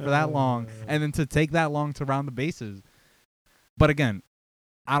standing there for that long and then to take that long to round the bases. But again,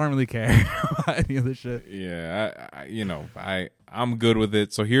 I don't really care about any of this shit. Yeah, I'm good with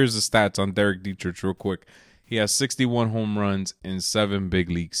it. So here's the stats on Derek Dietrich real quick. He has 61 home runs in 7 big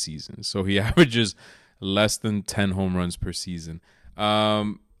league seasons. So he averages less than 10 home runs per season.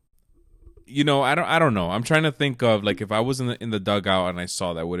 I don't know. I'm trying to think of, like, if I was in the dugout and I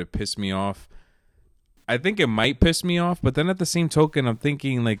saw that, would it piss me off? I think it might piss me off, but then at the same token, I'm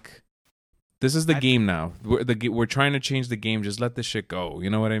thinking, like, this is the game now. We're trying to change the game. Just let this shit go. You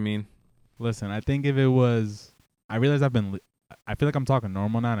know what I mean? Listen, I think if it was, I realize I feel like I'm talking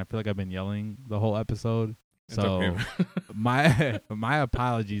normal now, and I feel like I've been yelling the whole episode. So okay. my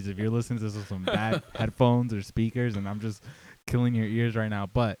apologies if you're listening to this with some bad headphones or speakers and I'm just killing your ears right now.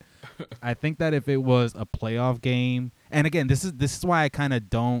 But I think that if it was a playoff game, and again, this is why I kind of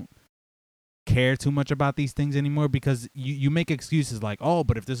don't care too much about these things anymore, because you make excuses like, oh,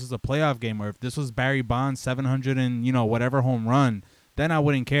 but if this was a playoff game, or if this was Barry Bonds 700 and whatever home run, then I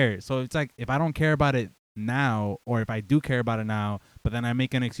wouldn't care. So it's like, if I don't care about it now, or if I do care about it now, but then I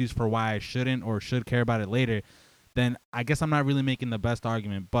make an excuse for why I shouldn't or should care about it later, then I guess I'm not really making the best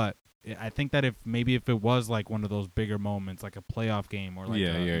argument. But I think that if it was like one of those bigger moments, like a playoff game or like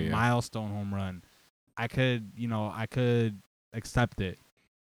a milestone home run, I could accept it.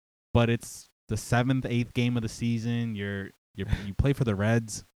 But it's the 7th, 8th game of the season. You play for the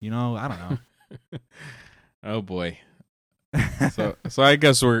Reds. I don't know. Oh boy. So I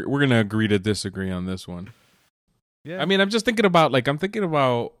guess we're gonna agree to disagree on this one. Yeah. I mean, I'm thinking about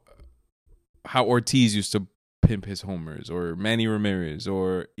how Ortiz used to pimp his homers, or Manny Ramirez,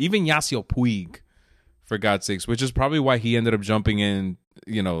 or even Yasiel Puig, for God's sakes, which is probably why he ended up jumping in,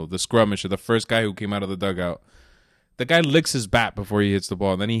 the scrummager, the first guy who came out of the dugout. The guy licks his bat before he hits the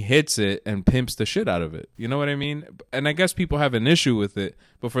ball, and then he hits it and pimps the shit out of it. You know what I mean? And I guess people have an issue with it,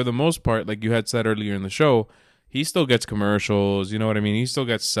 but for the most part, like you had said earlier in the show, he still gets commercials, you know what I mean? He still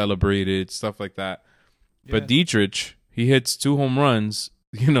gets celebrated, stuff like that. Yeah. But Dietrich, he hits 2 home runs,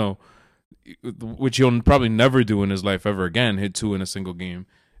 which he'll probably never do in his life ever again, hit 2 in a single game.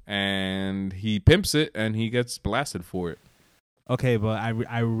 And he pimps it, and he gets blasted for it. Okay, but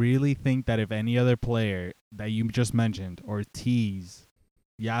I really think that if any other player that you just mentioned, Ortiz,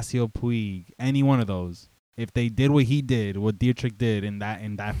 Yasiel Puig, any one of those, if they did what he did, what Dietrich did in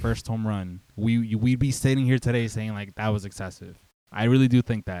that first home run, we'd be sitting here today saying like that was excessive. I really do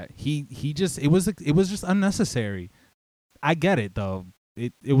think that he just it was just unnecessary. I get it though.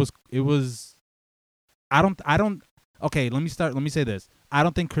 It was. I don't. Okay, let me say this. I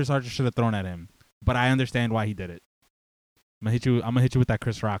don't think Chris Archer should have thrown at him, but I understand why he did it. I'm gonna hit you with that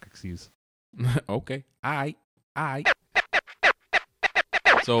Chris Rock excuse. Okay. I.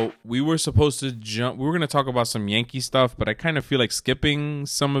 So we were supposed to jump. We were going to talk about some Yankee stuff, but I kind of feel like skipping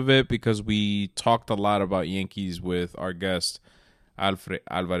some of it because we talked a lot about Yankees with our guest, Alfred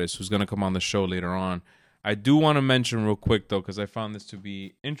Alvarez, who's going to come on the show later on. I do want to mention real quick, though, because I found this to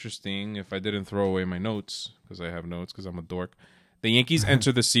be interesting, if I didn't throw away my notes, because I have notes because I'm a dork. The Yankees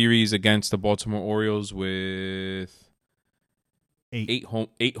enter the series against the Baltimore Orioles with eight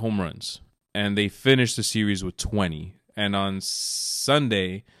home runs, and they finished the series with 20. And on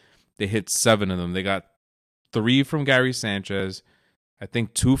Sunday, they hit 7 of them. They got 3 from Gary Sanchez, I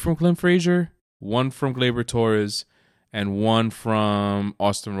think 2 from Clint Frazier, 1 from Gleyber Torres, and 1 from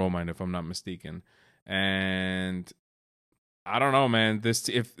Austin Romine, if I'm not mistaken. And I don't know, man.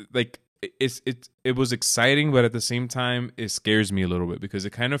 It was exciting, but at the same time, it scares me a little bit because it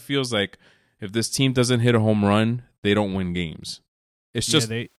kind of feels like if this team doesn't hit a home run, they don't win games. It's just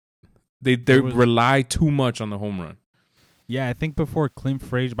they rely too much on the home run. Yeah, I think before Clint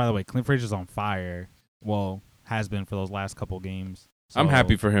Frazier, by the way, Clint Frazier's on fire. Well, has been for those last couple games. So, I'm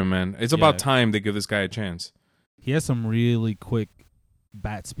happy for him, man. It's about time they give this guy a chance. He has some really quick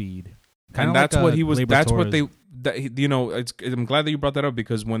bat speed. And that's what he was. That's what they. I'm glad that you brought that up,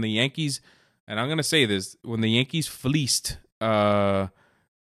 because when the Yankees, and I'm gonna say this, when the Yankees fleeced, I'm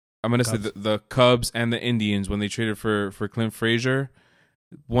gonna say the Cubs and the Indians when they traded for Clint Frazier,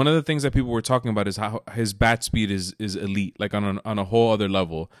 one of the things that people were talking about is how his bat speed is elite, like on a whole other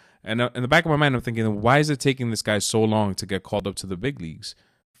level. And in the back of my mind, I'm thinking, why is it taking this guy so long to get called up to the big leagues?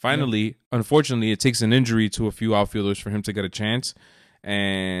 Finally, unfortunately, it takes an injury to a few outfielders for him to get a chance,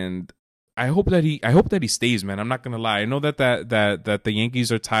 and I hope that he stays, man. I'm not gonna lie. I know that the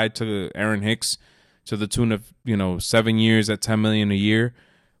Yankees are tied to Aaron Hicks to the tune of 7 years at $10 million a year,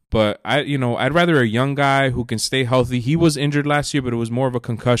 but I'd rather a young guy who can stay healthy. He was injured last year, but it was more of a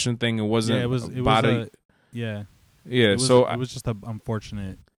concussion thing. It wasn't. Yeah, it was just an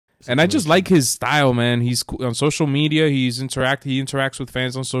unfortunate situation. And I just like his style, man. He's on social media. He interacts with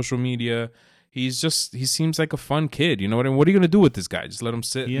fans on social media. He seems like a fun kid. You know what I mean? What are you gonna do with this guy? Just let him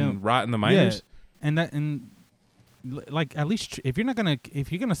sit and rot in the minors? Yeah. And like, at least if you're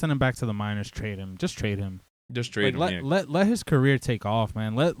gonna send him back to the minors, trade him. Just trade him. Just trade him. Let his career take off,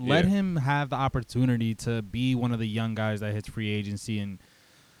 man. Let him have the opportunity to be one of the young guys that hits free agency, and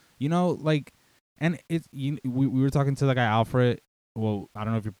and it's we were talking to the guy Alfred. Well, I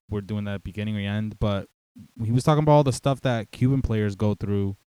don't know if we're doing that at the beginning or the end, but he was talking about all the stuff that Cuban players go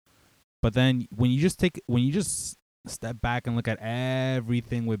through. But then when you just step back and look at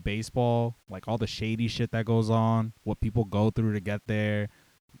everything with baseball, like all the shady shit that goes on, what people go through to get there,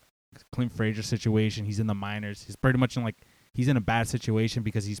 Clint Frazier situation, he's in the minors. He's pretty much he's in a bad situation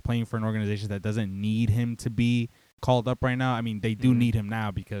because he's playing for an organization that doesn't need him to be called up right now. I mean, they do need him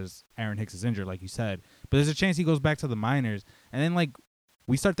now because Aaron Hicks is injured, like you said. But there's a chance he goes back to the minors. And then,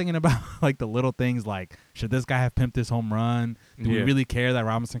 we start thinking about, the little things, like, should this guy have pimped his home run? Do we really care that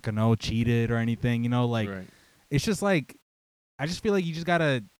Robinson Cano cheated or anything? Right. It's just, I just feel like you just got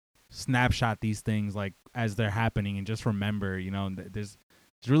to snapshot these things, as they're happening and just remember, there's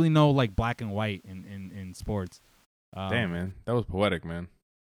really no, black and white in sports. Damn, man. That was poetic, man.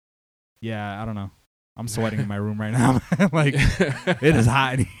 Yeah, I don't know. I'm sweating in my room right now. It is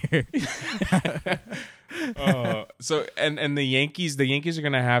hot in here. So the Yankees are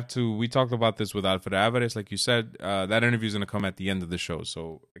gonna have to. We talked about this with Alfred Alvarez, like you said. That interview is gonna come at the end of the show,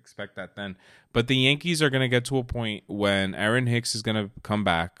 so expect that then. But the Yankees are gonna get to a point when Aaron Hicks is gonna come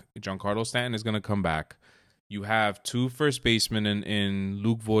back, Giancarlo Stanton is gonna come back. You have two first basemen in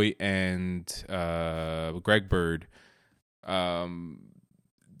Luke Voit and Greg Bird.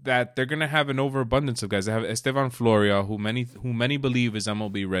 That they're gonna have an overabundance of guys. They have Estevan Floria, who many believe is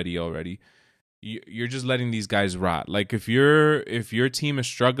MLB ready already. You're just letting these guys rot. If your team is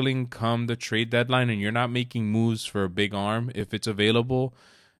struggling come the trade deadline and you're not making moves for a big arm, if it's available,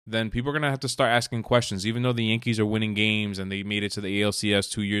 then people are gonna have to start asking questions. Even though the Yankees are winning games and they made it to the ALCS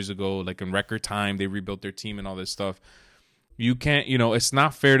 2 years ago, in record time, they rebuilt their team and all this stuff. You can't, it's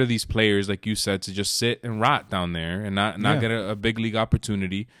not fair to these players, like you said, to just sit and rot down there and not get a big league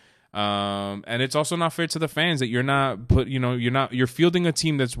opportunity. And it's also not fair to the fans that you're fielding a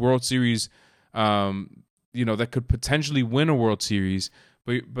team that's World Series, that could potentially win a World Series,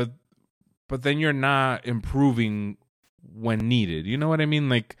 but then you're not improving when needed. You know what I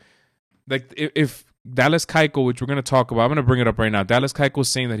mean? If Dallas Keuchel, which we're going to talk about, I'm going to bring it up right now. Dallas Keuchel is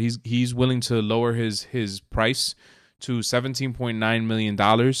saying that he's willing to lower his price to $17.9 million,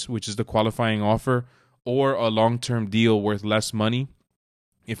 which is the qualifying offer, or a long-term deal worth less money.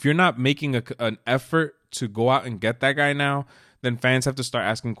 If you're not making an effort to go out and get that guy now, then fans have to start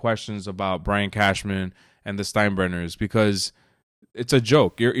asking questions about Brian Cashman and the Steinbrenners, because it's a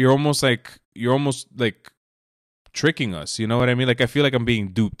joke. You're almost like tricking us. You know what I mean? I feel like I'm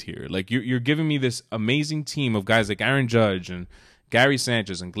being duped here. You're giving me this amazing team of guys like Aaron Judge and Gary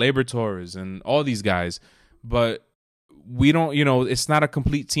Sanchez and Gleyber Torres and all these guys, but we don't, it's not a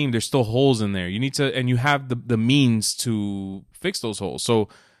complete team. There's still holes in there. You need to, and you have the means to fix those holes. So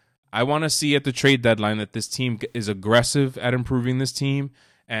I want to see at the trade deadline that this team is aggressive at improving this team.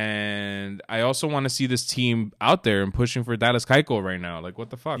 And I also want to see this team out there and pushing for Dallas Keuchel right now. What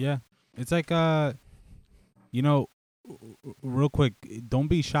the fuck? Yeah. It's real quick, don't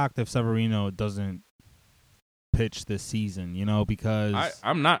be shocked if Severino doesn't pitch this season, because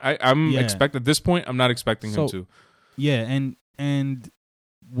I'm expect at this point, I'm not expecting him to. Yeah, and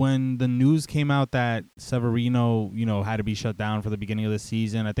when the news came out that Severino, had to be shut down for the beginning of the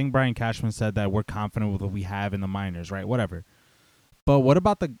season, I think Brian Cashman said that we're confident with what we have in the minors, right? Whatever. But what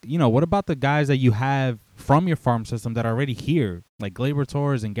about the guys that you have from your farm system that are already here, like Gleyber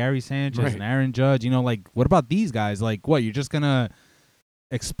Torres and Gary Sanchez and Aaron Judge? Like, what about these guys? Like, what, you're just gonna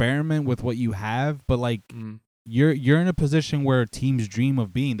experiment with what you have? But like, you're in a position where teams dream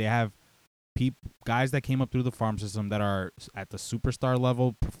of being. They have guys that came up through the farm system that are at the superstar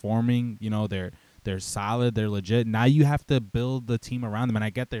level, performing. They're solid, they're legit. Now you have to build the team around them. And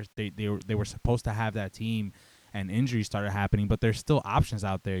I get they were supposed to have that team, and injuries started happening, but there's still options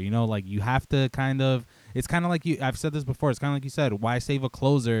out there. Like, you have to it's kind of like I've said this before. It's kind of like you said, why save a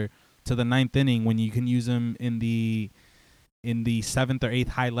closer to the 9th inning when you can use him in the 7th or 8th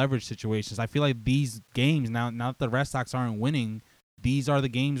high leverage situations? I feel like these games now that the Red Sox aren't winning, these are the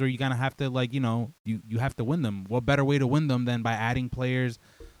games where you're gonna have to you have to win them. What better way to win them than by adding players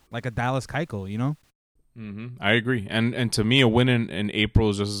like a Dallas Keuchel? I agree, and to me, a win in April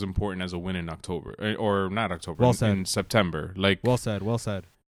is just as important as a win in October, or not October. Well said. In September. Like, well said.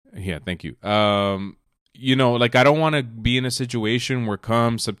 Yeah, thank you. Like, I don't want to be in a situation where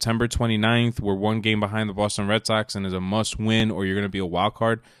come September 29th, we're one game behind the Boston Red Sox and is a must win, or you're going to be a wild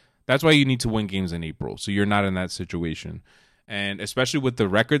card. That's why you need to win games in April, so you're not in that situation. And especially with the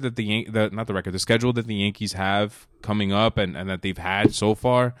record that the schedule that the Yankees have coming up and that they've had so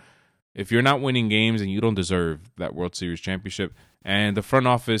far, if you're not winning games, and you don't deserve that World Series championship. And the front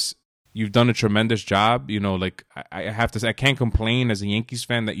office, you've done a tremendous job. Like, I have to say, I can't complain as a Yankees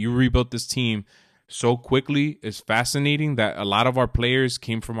fan that you rebuilt this team so quickly. Is fascinating. That a lot of our players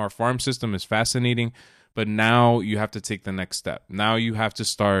came from our farm system is fascinating. But now you have to take the next step. Now you have to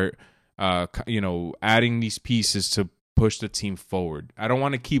start, adding these pieces to push the team forward. I don't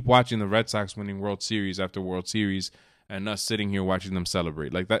want to keep watching the Red Sox winning World Series after World Series and us sitting here watching them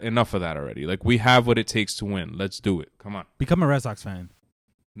celebrate. Like, that, enough of that already. Like, we have what it takes to win. Let's do it. Come on. Become a Red Sox fan.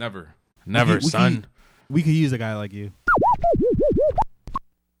 Never, son. We could use a guy like you.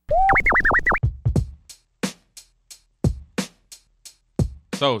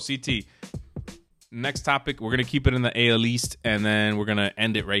 So, CT, next topic, we're going to keep it in the AL East, and then we're going to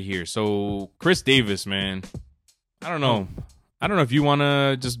end it right here. So, Chris Davis, man. I don't know if you want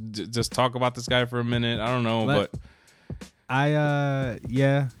to just talk about this guy for a minute. I don't know, but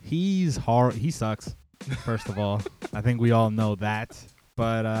he's hard. He sucks. First of all, I think we all know that.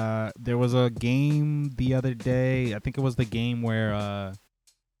 But there was a game the other day. I think it was the game where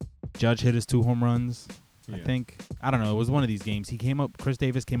Judge hit his 2 home runs. Yeah. I don't know. It was one of these games. Chris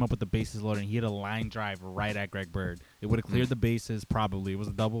Davis came up with the bases loaded, and he hit a line drive right at Greg Bird. It would have cleared the bases, probably. It was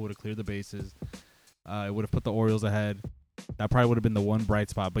a double, would have cleared the bases. It would have put the Orioles ahead. That probably would have been the one bright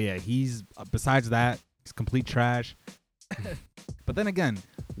spot. But yeah, besides that, he's complete trash. But then again,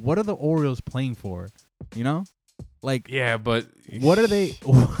 what are the Orioles playing for? Like, yeah, but what are they?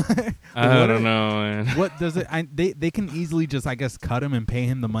 I don't know, man. What does it? They can easily just, I guess, cut him and pay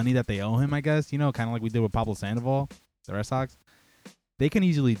him the money that they owe him. I guess, kind of like we did with Pablo Sandoval, the Red Sox. They can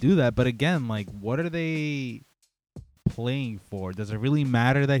easily do that, but again, like, what are they playing for? Does it really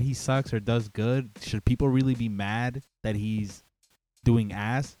matter that he sucks or does good? Should people really be mad that he's doing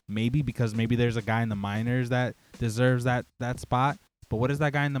ass? Maybe, because maybe there's a guy in the minors that deserves that spot. But what is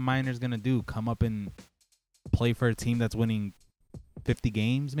that guy in the minors gonna do? Come up and play for a team that's winning 50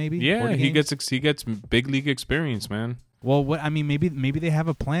 games, maybe? Yeah, he games? gets big league experience, man. Well, maybe they have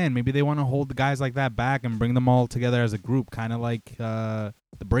a plan. Maybe they want to hold the guys like that back and bring them all together as a group, kind of like the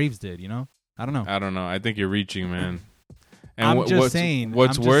Braves did. I don't know. I think you're reaching, man. And I'm just saying.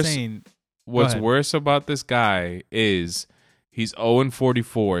 What's worse about this guy is he's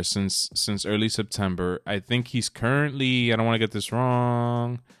 0-44 since early September. I think he's currently, I don't want to get this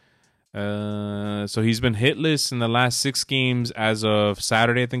wrong. So he's been hitless in the last 6 games as of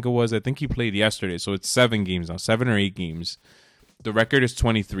Saturday, I think it was. I think he played yesterday, so it's 7 games now, 7 or 8 games. The record is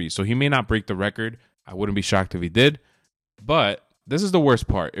 23, so he may not break the record. I wouldn't be shocked if he did. But this is the worst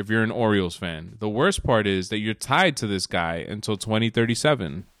part if you're an Orioles fan. The worst part is that you're tied to this guy until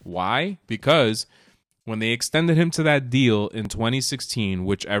 2037. Why? Because when they extended him to that deal in 2016,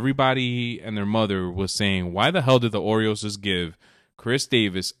 which everybody and their mother was saying, why the hell did the Orioles just give Chris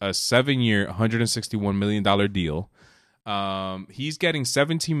Davis a 7-year, $161 million deal? He's getting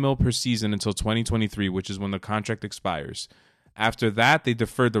 $17 million per season until 2023, which is when the contract expires. After that, they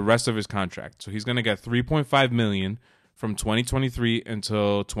deferred the rest of his contract. So he's going to get $3.5 million from 2023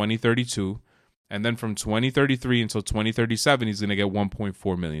 until 2032. And then from 2033 until 2037, he's going to get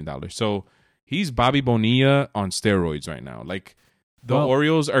 $1.4 million. So he's Bobby Bonilla on steroids right now. Like, the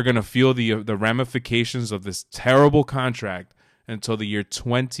Orioles are going to feel the ramifications of this terrible contract until the year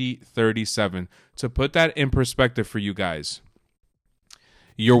 2037. To put that in perspective for you guys,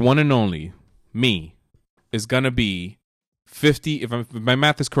 your one and only, me, is going to be 50. If my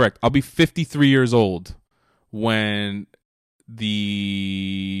math is correct, I'll be 53 years old when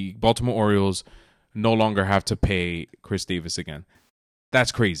the Baltimore Orioles no longer have to pay Chris Davis again.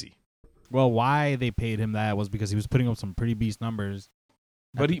 That's crazy. Well, why they paid him that was because he was putting up some pretty beast numbers.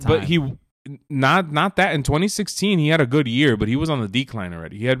 But he not that in 2016 he had a good year, but he was on the decline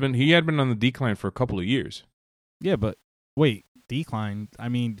already. He had been on the decline for a couple of years. Yeah, but wait, decline. I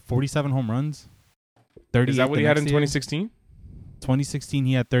mean, 47 home runs. 30. Is that what he had in 2016? 2016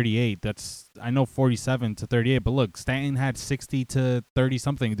 he had 38. I know 47 to 38, but look, Stanton had 60 to 30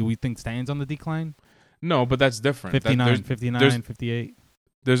 something. Do we think Stanton's on the decline? No, but that's different. 59, 58.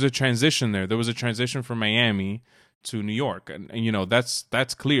 There's a transition there. There was a transition from Miami to New York, and you know that's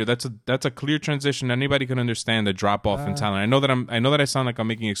clear. That's a clear transition. Anybody can understand the drop off in talent. I know that I sound like I'm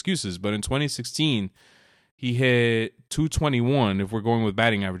making excuses, but in 2016 he hit 221 if we're going with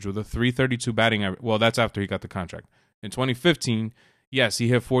batting average, with a 332 batting average. Well, that's after he got the contract. In 2015, yes, he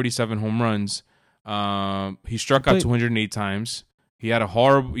hit 47 home runs. He struck out 208 times. He had a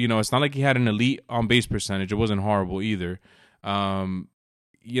horrible, it's not like he had an elite on base percentage. It wasn't horrible either.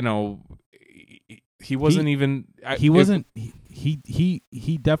 He wasn't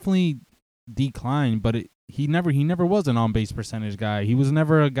he definitely declined, but he never was an on base percentage guy. He was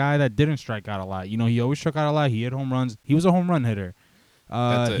never a guy that didn't strike out a lot. He always struck out a lot. He hit home runs. He was a home run hitter. He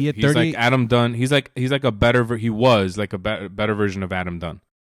had 30. He's like Adam Dunn. He's like a better. He was like a better version of Adam Dunn.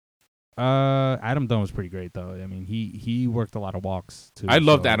 Adam Dunn was pretty great though. I mean, he worked a lot of walks too. I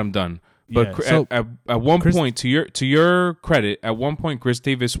loved Adam Dunn, but at one point, to your credit, at one point Chris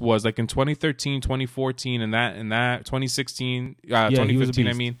Davis was like in 2013, 2014, and that 2016, 2015.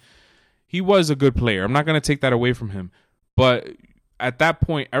 I mean, he was a good player. I'm not gonna take that away from him, but at that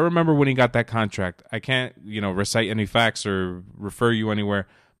point, I remember when he got that contract. I can't, recite any facts or refer you anywhere,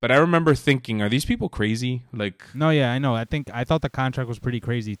 but I remember thinking, are these people crazy? Like, no, yeah, I know. I thought the contract was pretty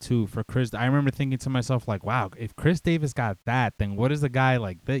crazy too for Chris. I remember thinking to myself, like, wow, if Chris Davis got that, then what is a guy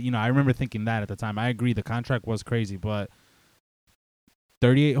like that? I remember thinking that at the time. I agree, the contract was crazy, but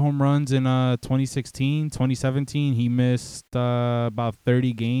 38 home runs in 2016, 2017, he missed about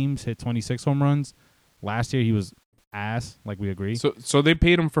 30 games, hit 26 home runs. Last year, he was ass, like we agree. So they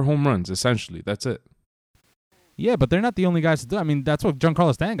paid him for home runs, essentially. That's it. Yeah, but they're not the only guys to do it. I mean, that's what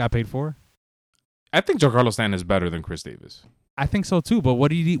Giancarlo Stanton got paid for. I think Giancarlo Stanton is better than Chris Davis. I think so too, but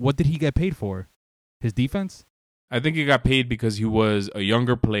what did he get paid for? His defense? I think he got paid because he was a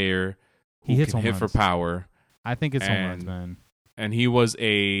younger player who can hit for power. I think it's home runs, man. And he was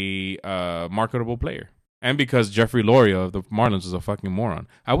a marketable player. And because Jeffrey Loria of the Marlins was a fucking moron.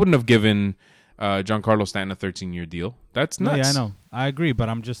 I wouldn't have given Giancarlo Stanton a 13-year deal. That's nuts. No, yeah, I know. I agree, but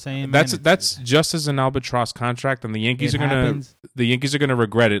I'm just saying, man, that's just as an albatross contract, and the Yankees are gonna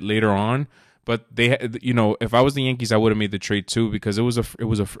regret it later on. But they, if I was the Yankees, I would have made the trade too, because it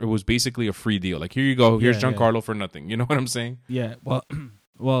was basically a free deal. Like, here you go, here's Giancarlo for nothing. You know what I'm saying? Yeah. Well,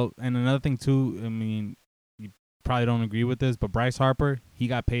 and another thing too. I mean, you probably don't agree with this, but Bryce Harper, he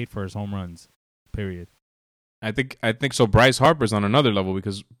got paid for his home runs. Period. I think so. Bryce Harper's on another level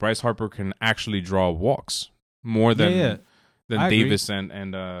because Bryce Harper can actually draw walks more than Davis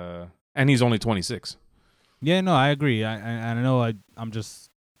and he's only 26. Yeah, no, I agree. I know I'm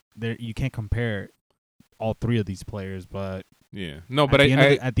just there. You can't compare all three of these players, but yeah, no, but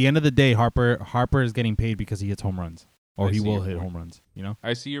at the end of the day, Harper is getting paid because he hits home runs, or he will hit home runs.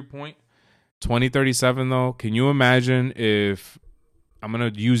 I see your point. 2037 though, can you imagine if I'm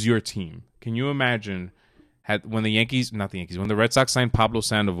gonna use your team? Can you imagine? When the Red Sox signed Pablo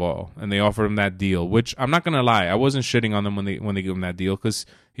Sandoval and they offered him that deal, which I'm not gonna lie, I wasn't shitting on them when they gave him that deal, because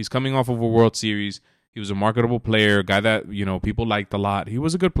he's coming off of a World Series. He was a marketable player, a guy that people liked a lot. He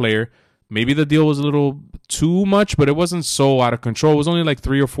was a good player. Maybe the deal was a little too much, but it wasn't so out of control. It was only like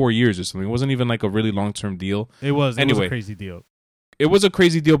 3 or 4 years or something. It wasn't even like a really long-term deal. It was a crazy deal. It was a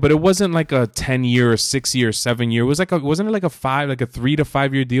crazy deal, but it wasn't like a 10-year, 6-year, 7-year. It was wasn't it like a 3 to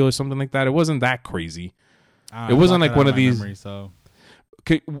 5 year deal or something like that? It wasn't that crazy. It wasn't like one of these. Memory, so.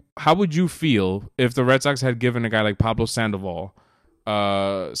 How would you feel if the Red Sox had given a guy like Pablo Sandoval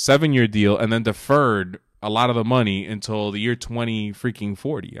a 7-year deal and then deferred a lot of the money until the year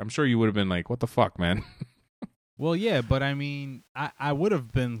 2040? I'm sure you would have been like, "What the fuck, man?" Well, yeah, but I mean, I would have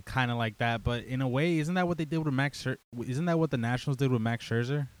been kind of like that, but in a way, isn't that what they did with Isn't that what the Nationals did with Max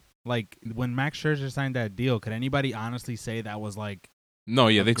Scherzer? Like, when Max Scherzer signed that deal, could anybody honestly say that was like? No,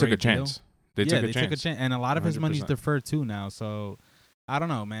 yeah, they took a chance. They took a chance, and a lot of 100%. His money's deferred too now. So I don't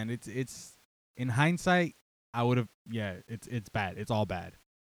know, man. It's in hindsight, I would have. Yeah, it's bad. It's all bad.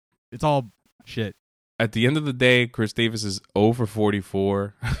 It's all shit. At the end of the day, Chris Davis is 0 for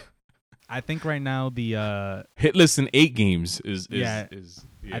 44. I think right now the hitless in 8 games is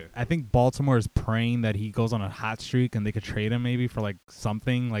I think Baltimore is praying that he goes on a hot streak and they could trade him maybe for like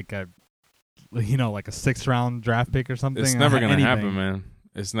something like a like a 6th round draft pick or something. It's never gonna happen, man.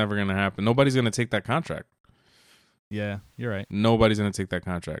 It's never gonna happen. Nobody's gonna take that contract. Yeah, you're right. Nobody's gonna take that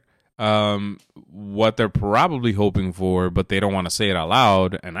contract. What they're probably hoping for, but they don't want to say it out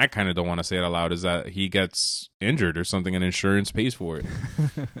loud, and I kind of don't want to say it out loud, is that he gets injured or something and insurance pays for it.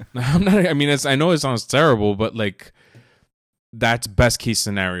 I'm not. I mean, I know it sounds terrible, but like that's best case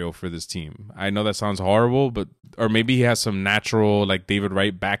scenario for this team. I know that sounds horrible, but or maybe he has some natural like David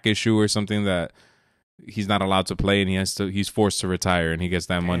Wright back issue or something that he's not allowed to play and he's forced to retire and he gets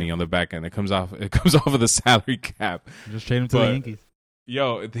that money on the back end. It comes off of the salary cap. Just trade him to the Yankees.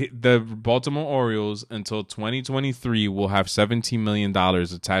 Yo, the Baltimore Orioles until 2023 will have $17 million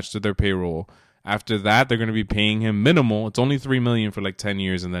attached to their payroll. After that, they're going to be paying him minimal. It's only $3 million for like 10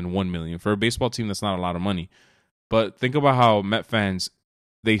 years and then $1 million. For a baseball team, that's not a lot of money. But think about how Met fans,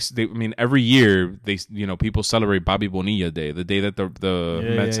 I mean, every year people celebrate Bobby Bonilla Day, the day that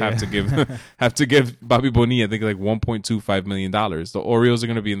the Mets have to give Bobby Bonilla, I think like $1.25 million. The Orioles are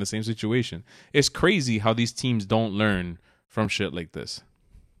going to be in the same situation. It's crazy how these teams don't learn from shit like this.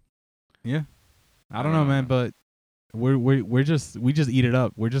 Yeah, I don't know, man, but we just eat it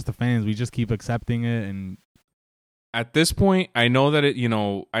up. We're just the fans. We just keep accepting it, and at this point, I know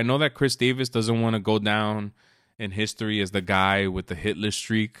that Chris Davis doesn't want to go down in history as the guy with the hitless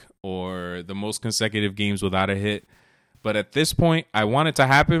streak or the most consecutive games without a hit. But at this point, I want it to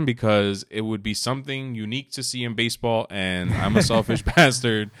happen because it would be something unique to see in baseball, and I'm a selfish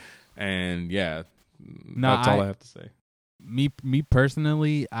bastard, and yeah, that's all I have to say. Me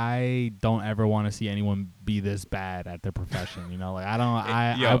personally, I don't ever want to see anyone be this bad at their profession. Like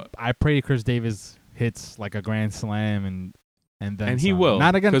I pray Chris Davis hits like a grand slam and then he some. will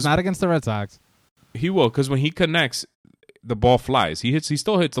not against the Red Sox. He will, because when he connects, the ball flies. He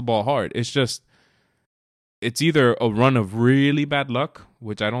still hits the ball hard. It's either a run of really bad luck,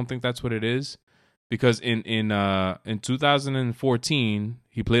 which I don't think that's what it is, because in 2014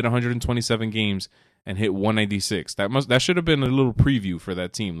 he played 127 games and hit 196. That should have been a little preview for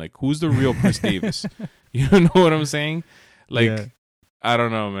that team. Like, who's the real Chris Davis? You know what I'm saying? Like, yeah. I don't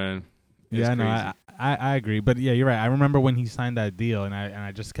know, man. It's crazy. No, I agree. But yeah, you're right. I remember when he signed that deal, and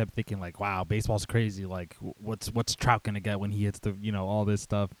I just kept thinking like, wow, baseball's crazy. Like, what's Trout gonna get when he hits the all this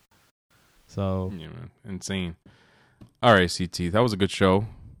stuff? So yeah, man, insane. All right, CT, that was a good show.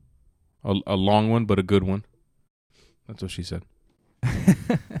 A long one, but a good one. That's what she said.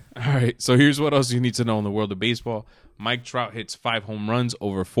 All right, so here's what else you need to know in the world of baseball. Mike Trout hits 5 home runs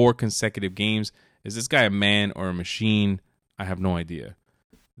over 4 consecutive games. Is this guy a man or a machine? I have no idea.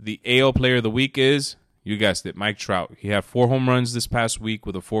 The AL player of the week is, you guessed it, Mike Trout. He had 4 home runs this past week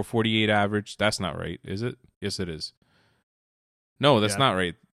with a 448 average. That's not right, is it? Yes, it is. No, that's not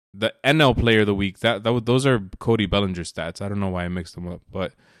right. The NL player of the week, those are Cody Bellinger stats. I don't know why I mixed them up,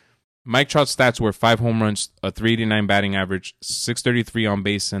 but Mike Trout's stats were 5 home runs, a 389 batting average, 633 on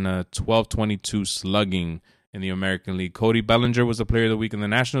base, and a 1222 slugging in the American League. Cody Bellinger was the player of the week in the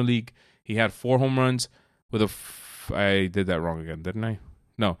National League. He had 4 home runs with I did that wrong again, didn't I?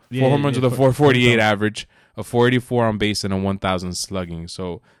 No, 4 home runs with a 448 average, a 484 on base, and a 1,000 slugging.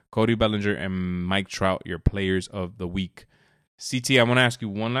 So Cody Bellinger and Mike Trout, your players of the week. CT, I want to ask you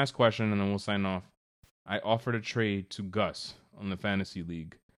one last question, and then we'll sign off. I offered a trade to Gus on the Fantasy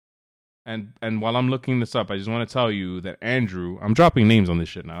League. And while I'm looking this up, I just want to tell you that Andrew, I'm dropping names on this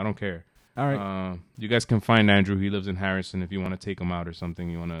shit now. I don't care. All right. You guys can find Andrew. He lives in Harrison. If you want to take him out or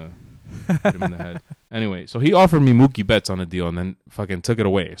something, you want to hit him in the head. Anyway, so he offered me Mookie Betts on a deal and then fucking took it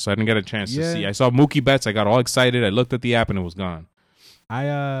away. So I didn't get a chance to see. I saw Mookie Betts. I got all excited. I looked at the app and it was gone.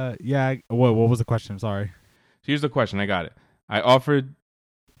 What was the question? Sorry. Here's the question. I got it. I offered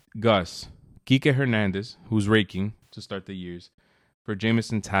Gus Kike Hernandez, who's raking to start the years, for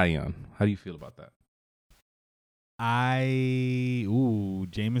Jameson Taillon. How do you feel about that?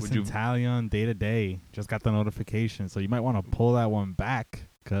 Jameson Taillon day to day. Just got the notification, so you might want to pull that one back.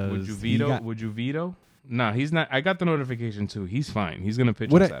 Would you veto? Nah, he's not. I got the notification too. He's fine. He's gonna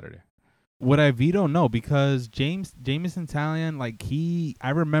pitch on Saturday. Would I veto? No, because Jameson Taillon, I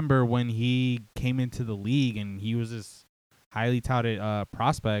remember when he came into the league and he was this highly touted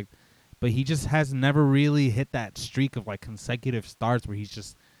prospect, but he just has never really hit that streak of like consecutive starts where he's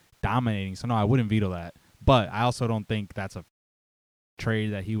just dominating. So no, I wouldn't veto that. But I also don't think that's a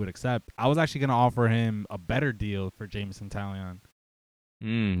trade that he would accept. I was actually going to offer him a better deal for Jameson Taillon.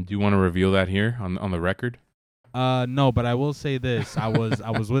 Do you want to reveal that here on the record? No, but I will say this: I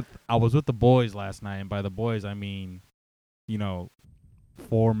was with the boys last night, and by the boys I mean,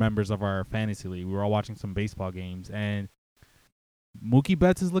 4 members of our fantasy league. We were all watching some baseball games, and Mookie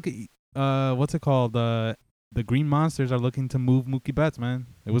Betts is looking. What's it called? The Green Monsters are looking to move Mookie Betts. Man,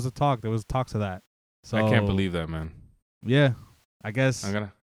 it was a talk. There was talks of that. So I can't believe that, man. Yeah, I guess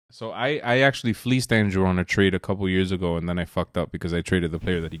So I actually fleeced Andrew on a trade a couple years ago, and then I fucked up because I traded the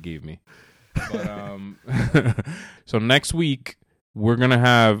player that he gave me. But so next week we're gonna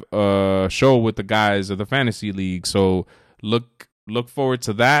have a show with the guys of the fantasy league. So look forward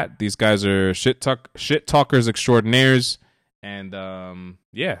to that. These guys are shit talkers extraordinaires, and So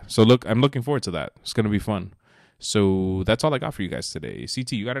I'm looking forward to that. It's gonna be fun. So that's all I got for you guys today.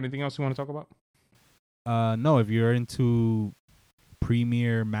 CT, you got anything else you want to talk about? No. If you're into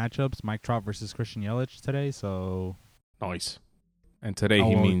premier matchups, Mike Trout versus Christian Yelich today. So nice. And today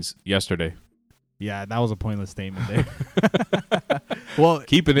he means yesterday. Yeah, that was a pointless statement there. Well,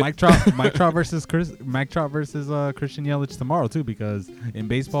 keeping it. Mike Trout versus Christian Yelich tomorrow too, because in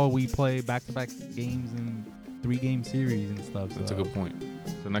baseball we play back-to-back games in 3-game series and stuff. That's a good point.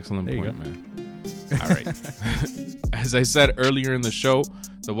 It's an excellent point, man. All right. As I said earlier in the show,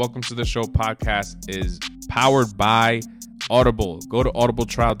 the Welcome to the Show podcast is powered by Audible. Go to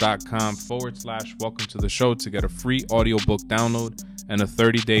audibletrial.com/welcome to the show to get a free audiobook download and a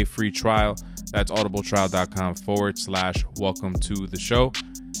 30-day free trial. That's audibletrial.com/welcome to the show.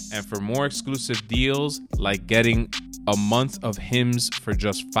 And for more exclusive deals, like getting a month of hymns for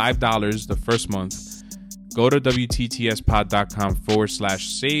just $5 the first month, go to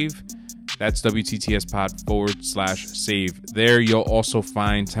WTTSpod.com/save. That's WTTSpod/save. There you'll also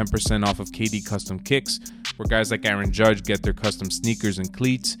find 10% off of KD Custom Kicks, where guys like Aaron Judge get their custom sneakers and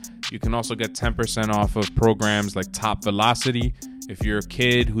cleats. You can also get 10% off of programs like Top Velocity. If you're a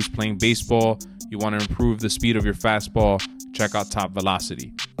kid who's playing baseball, you want to improve the speed of your fastball, check out Top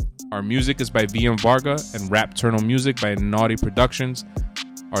Velocity. Our music is by VM Varga and Rapturnal Music by Naughty Productions.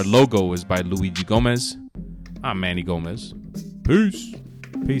 Our logo is by Luigi Gomez. I'm Manny Gomez. Peace.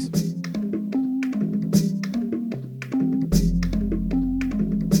 Peace.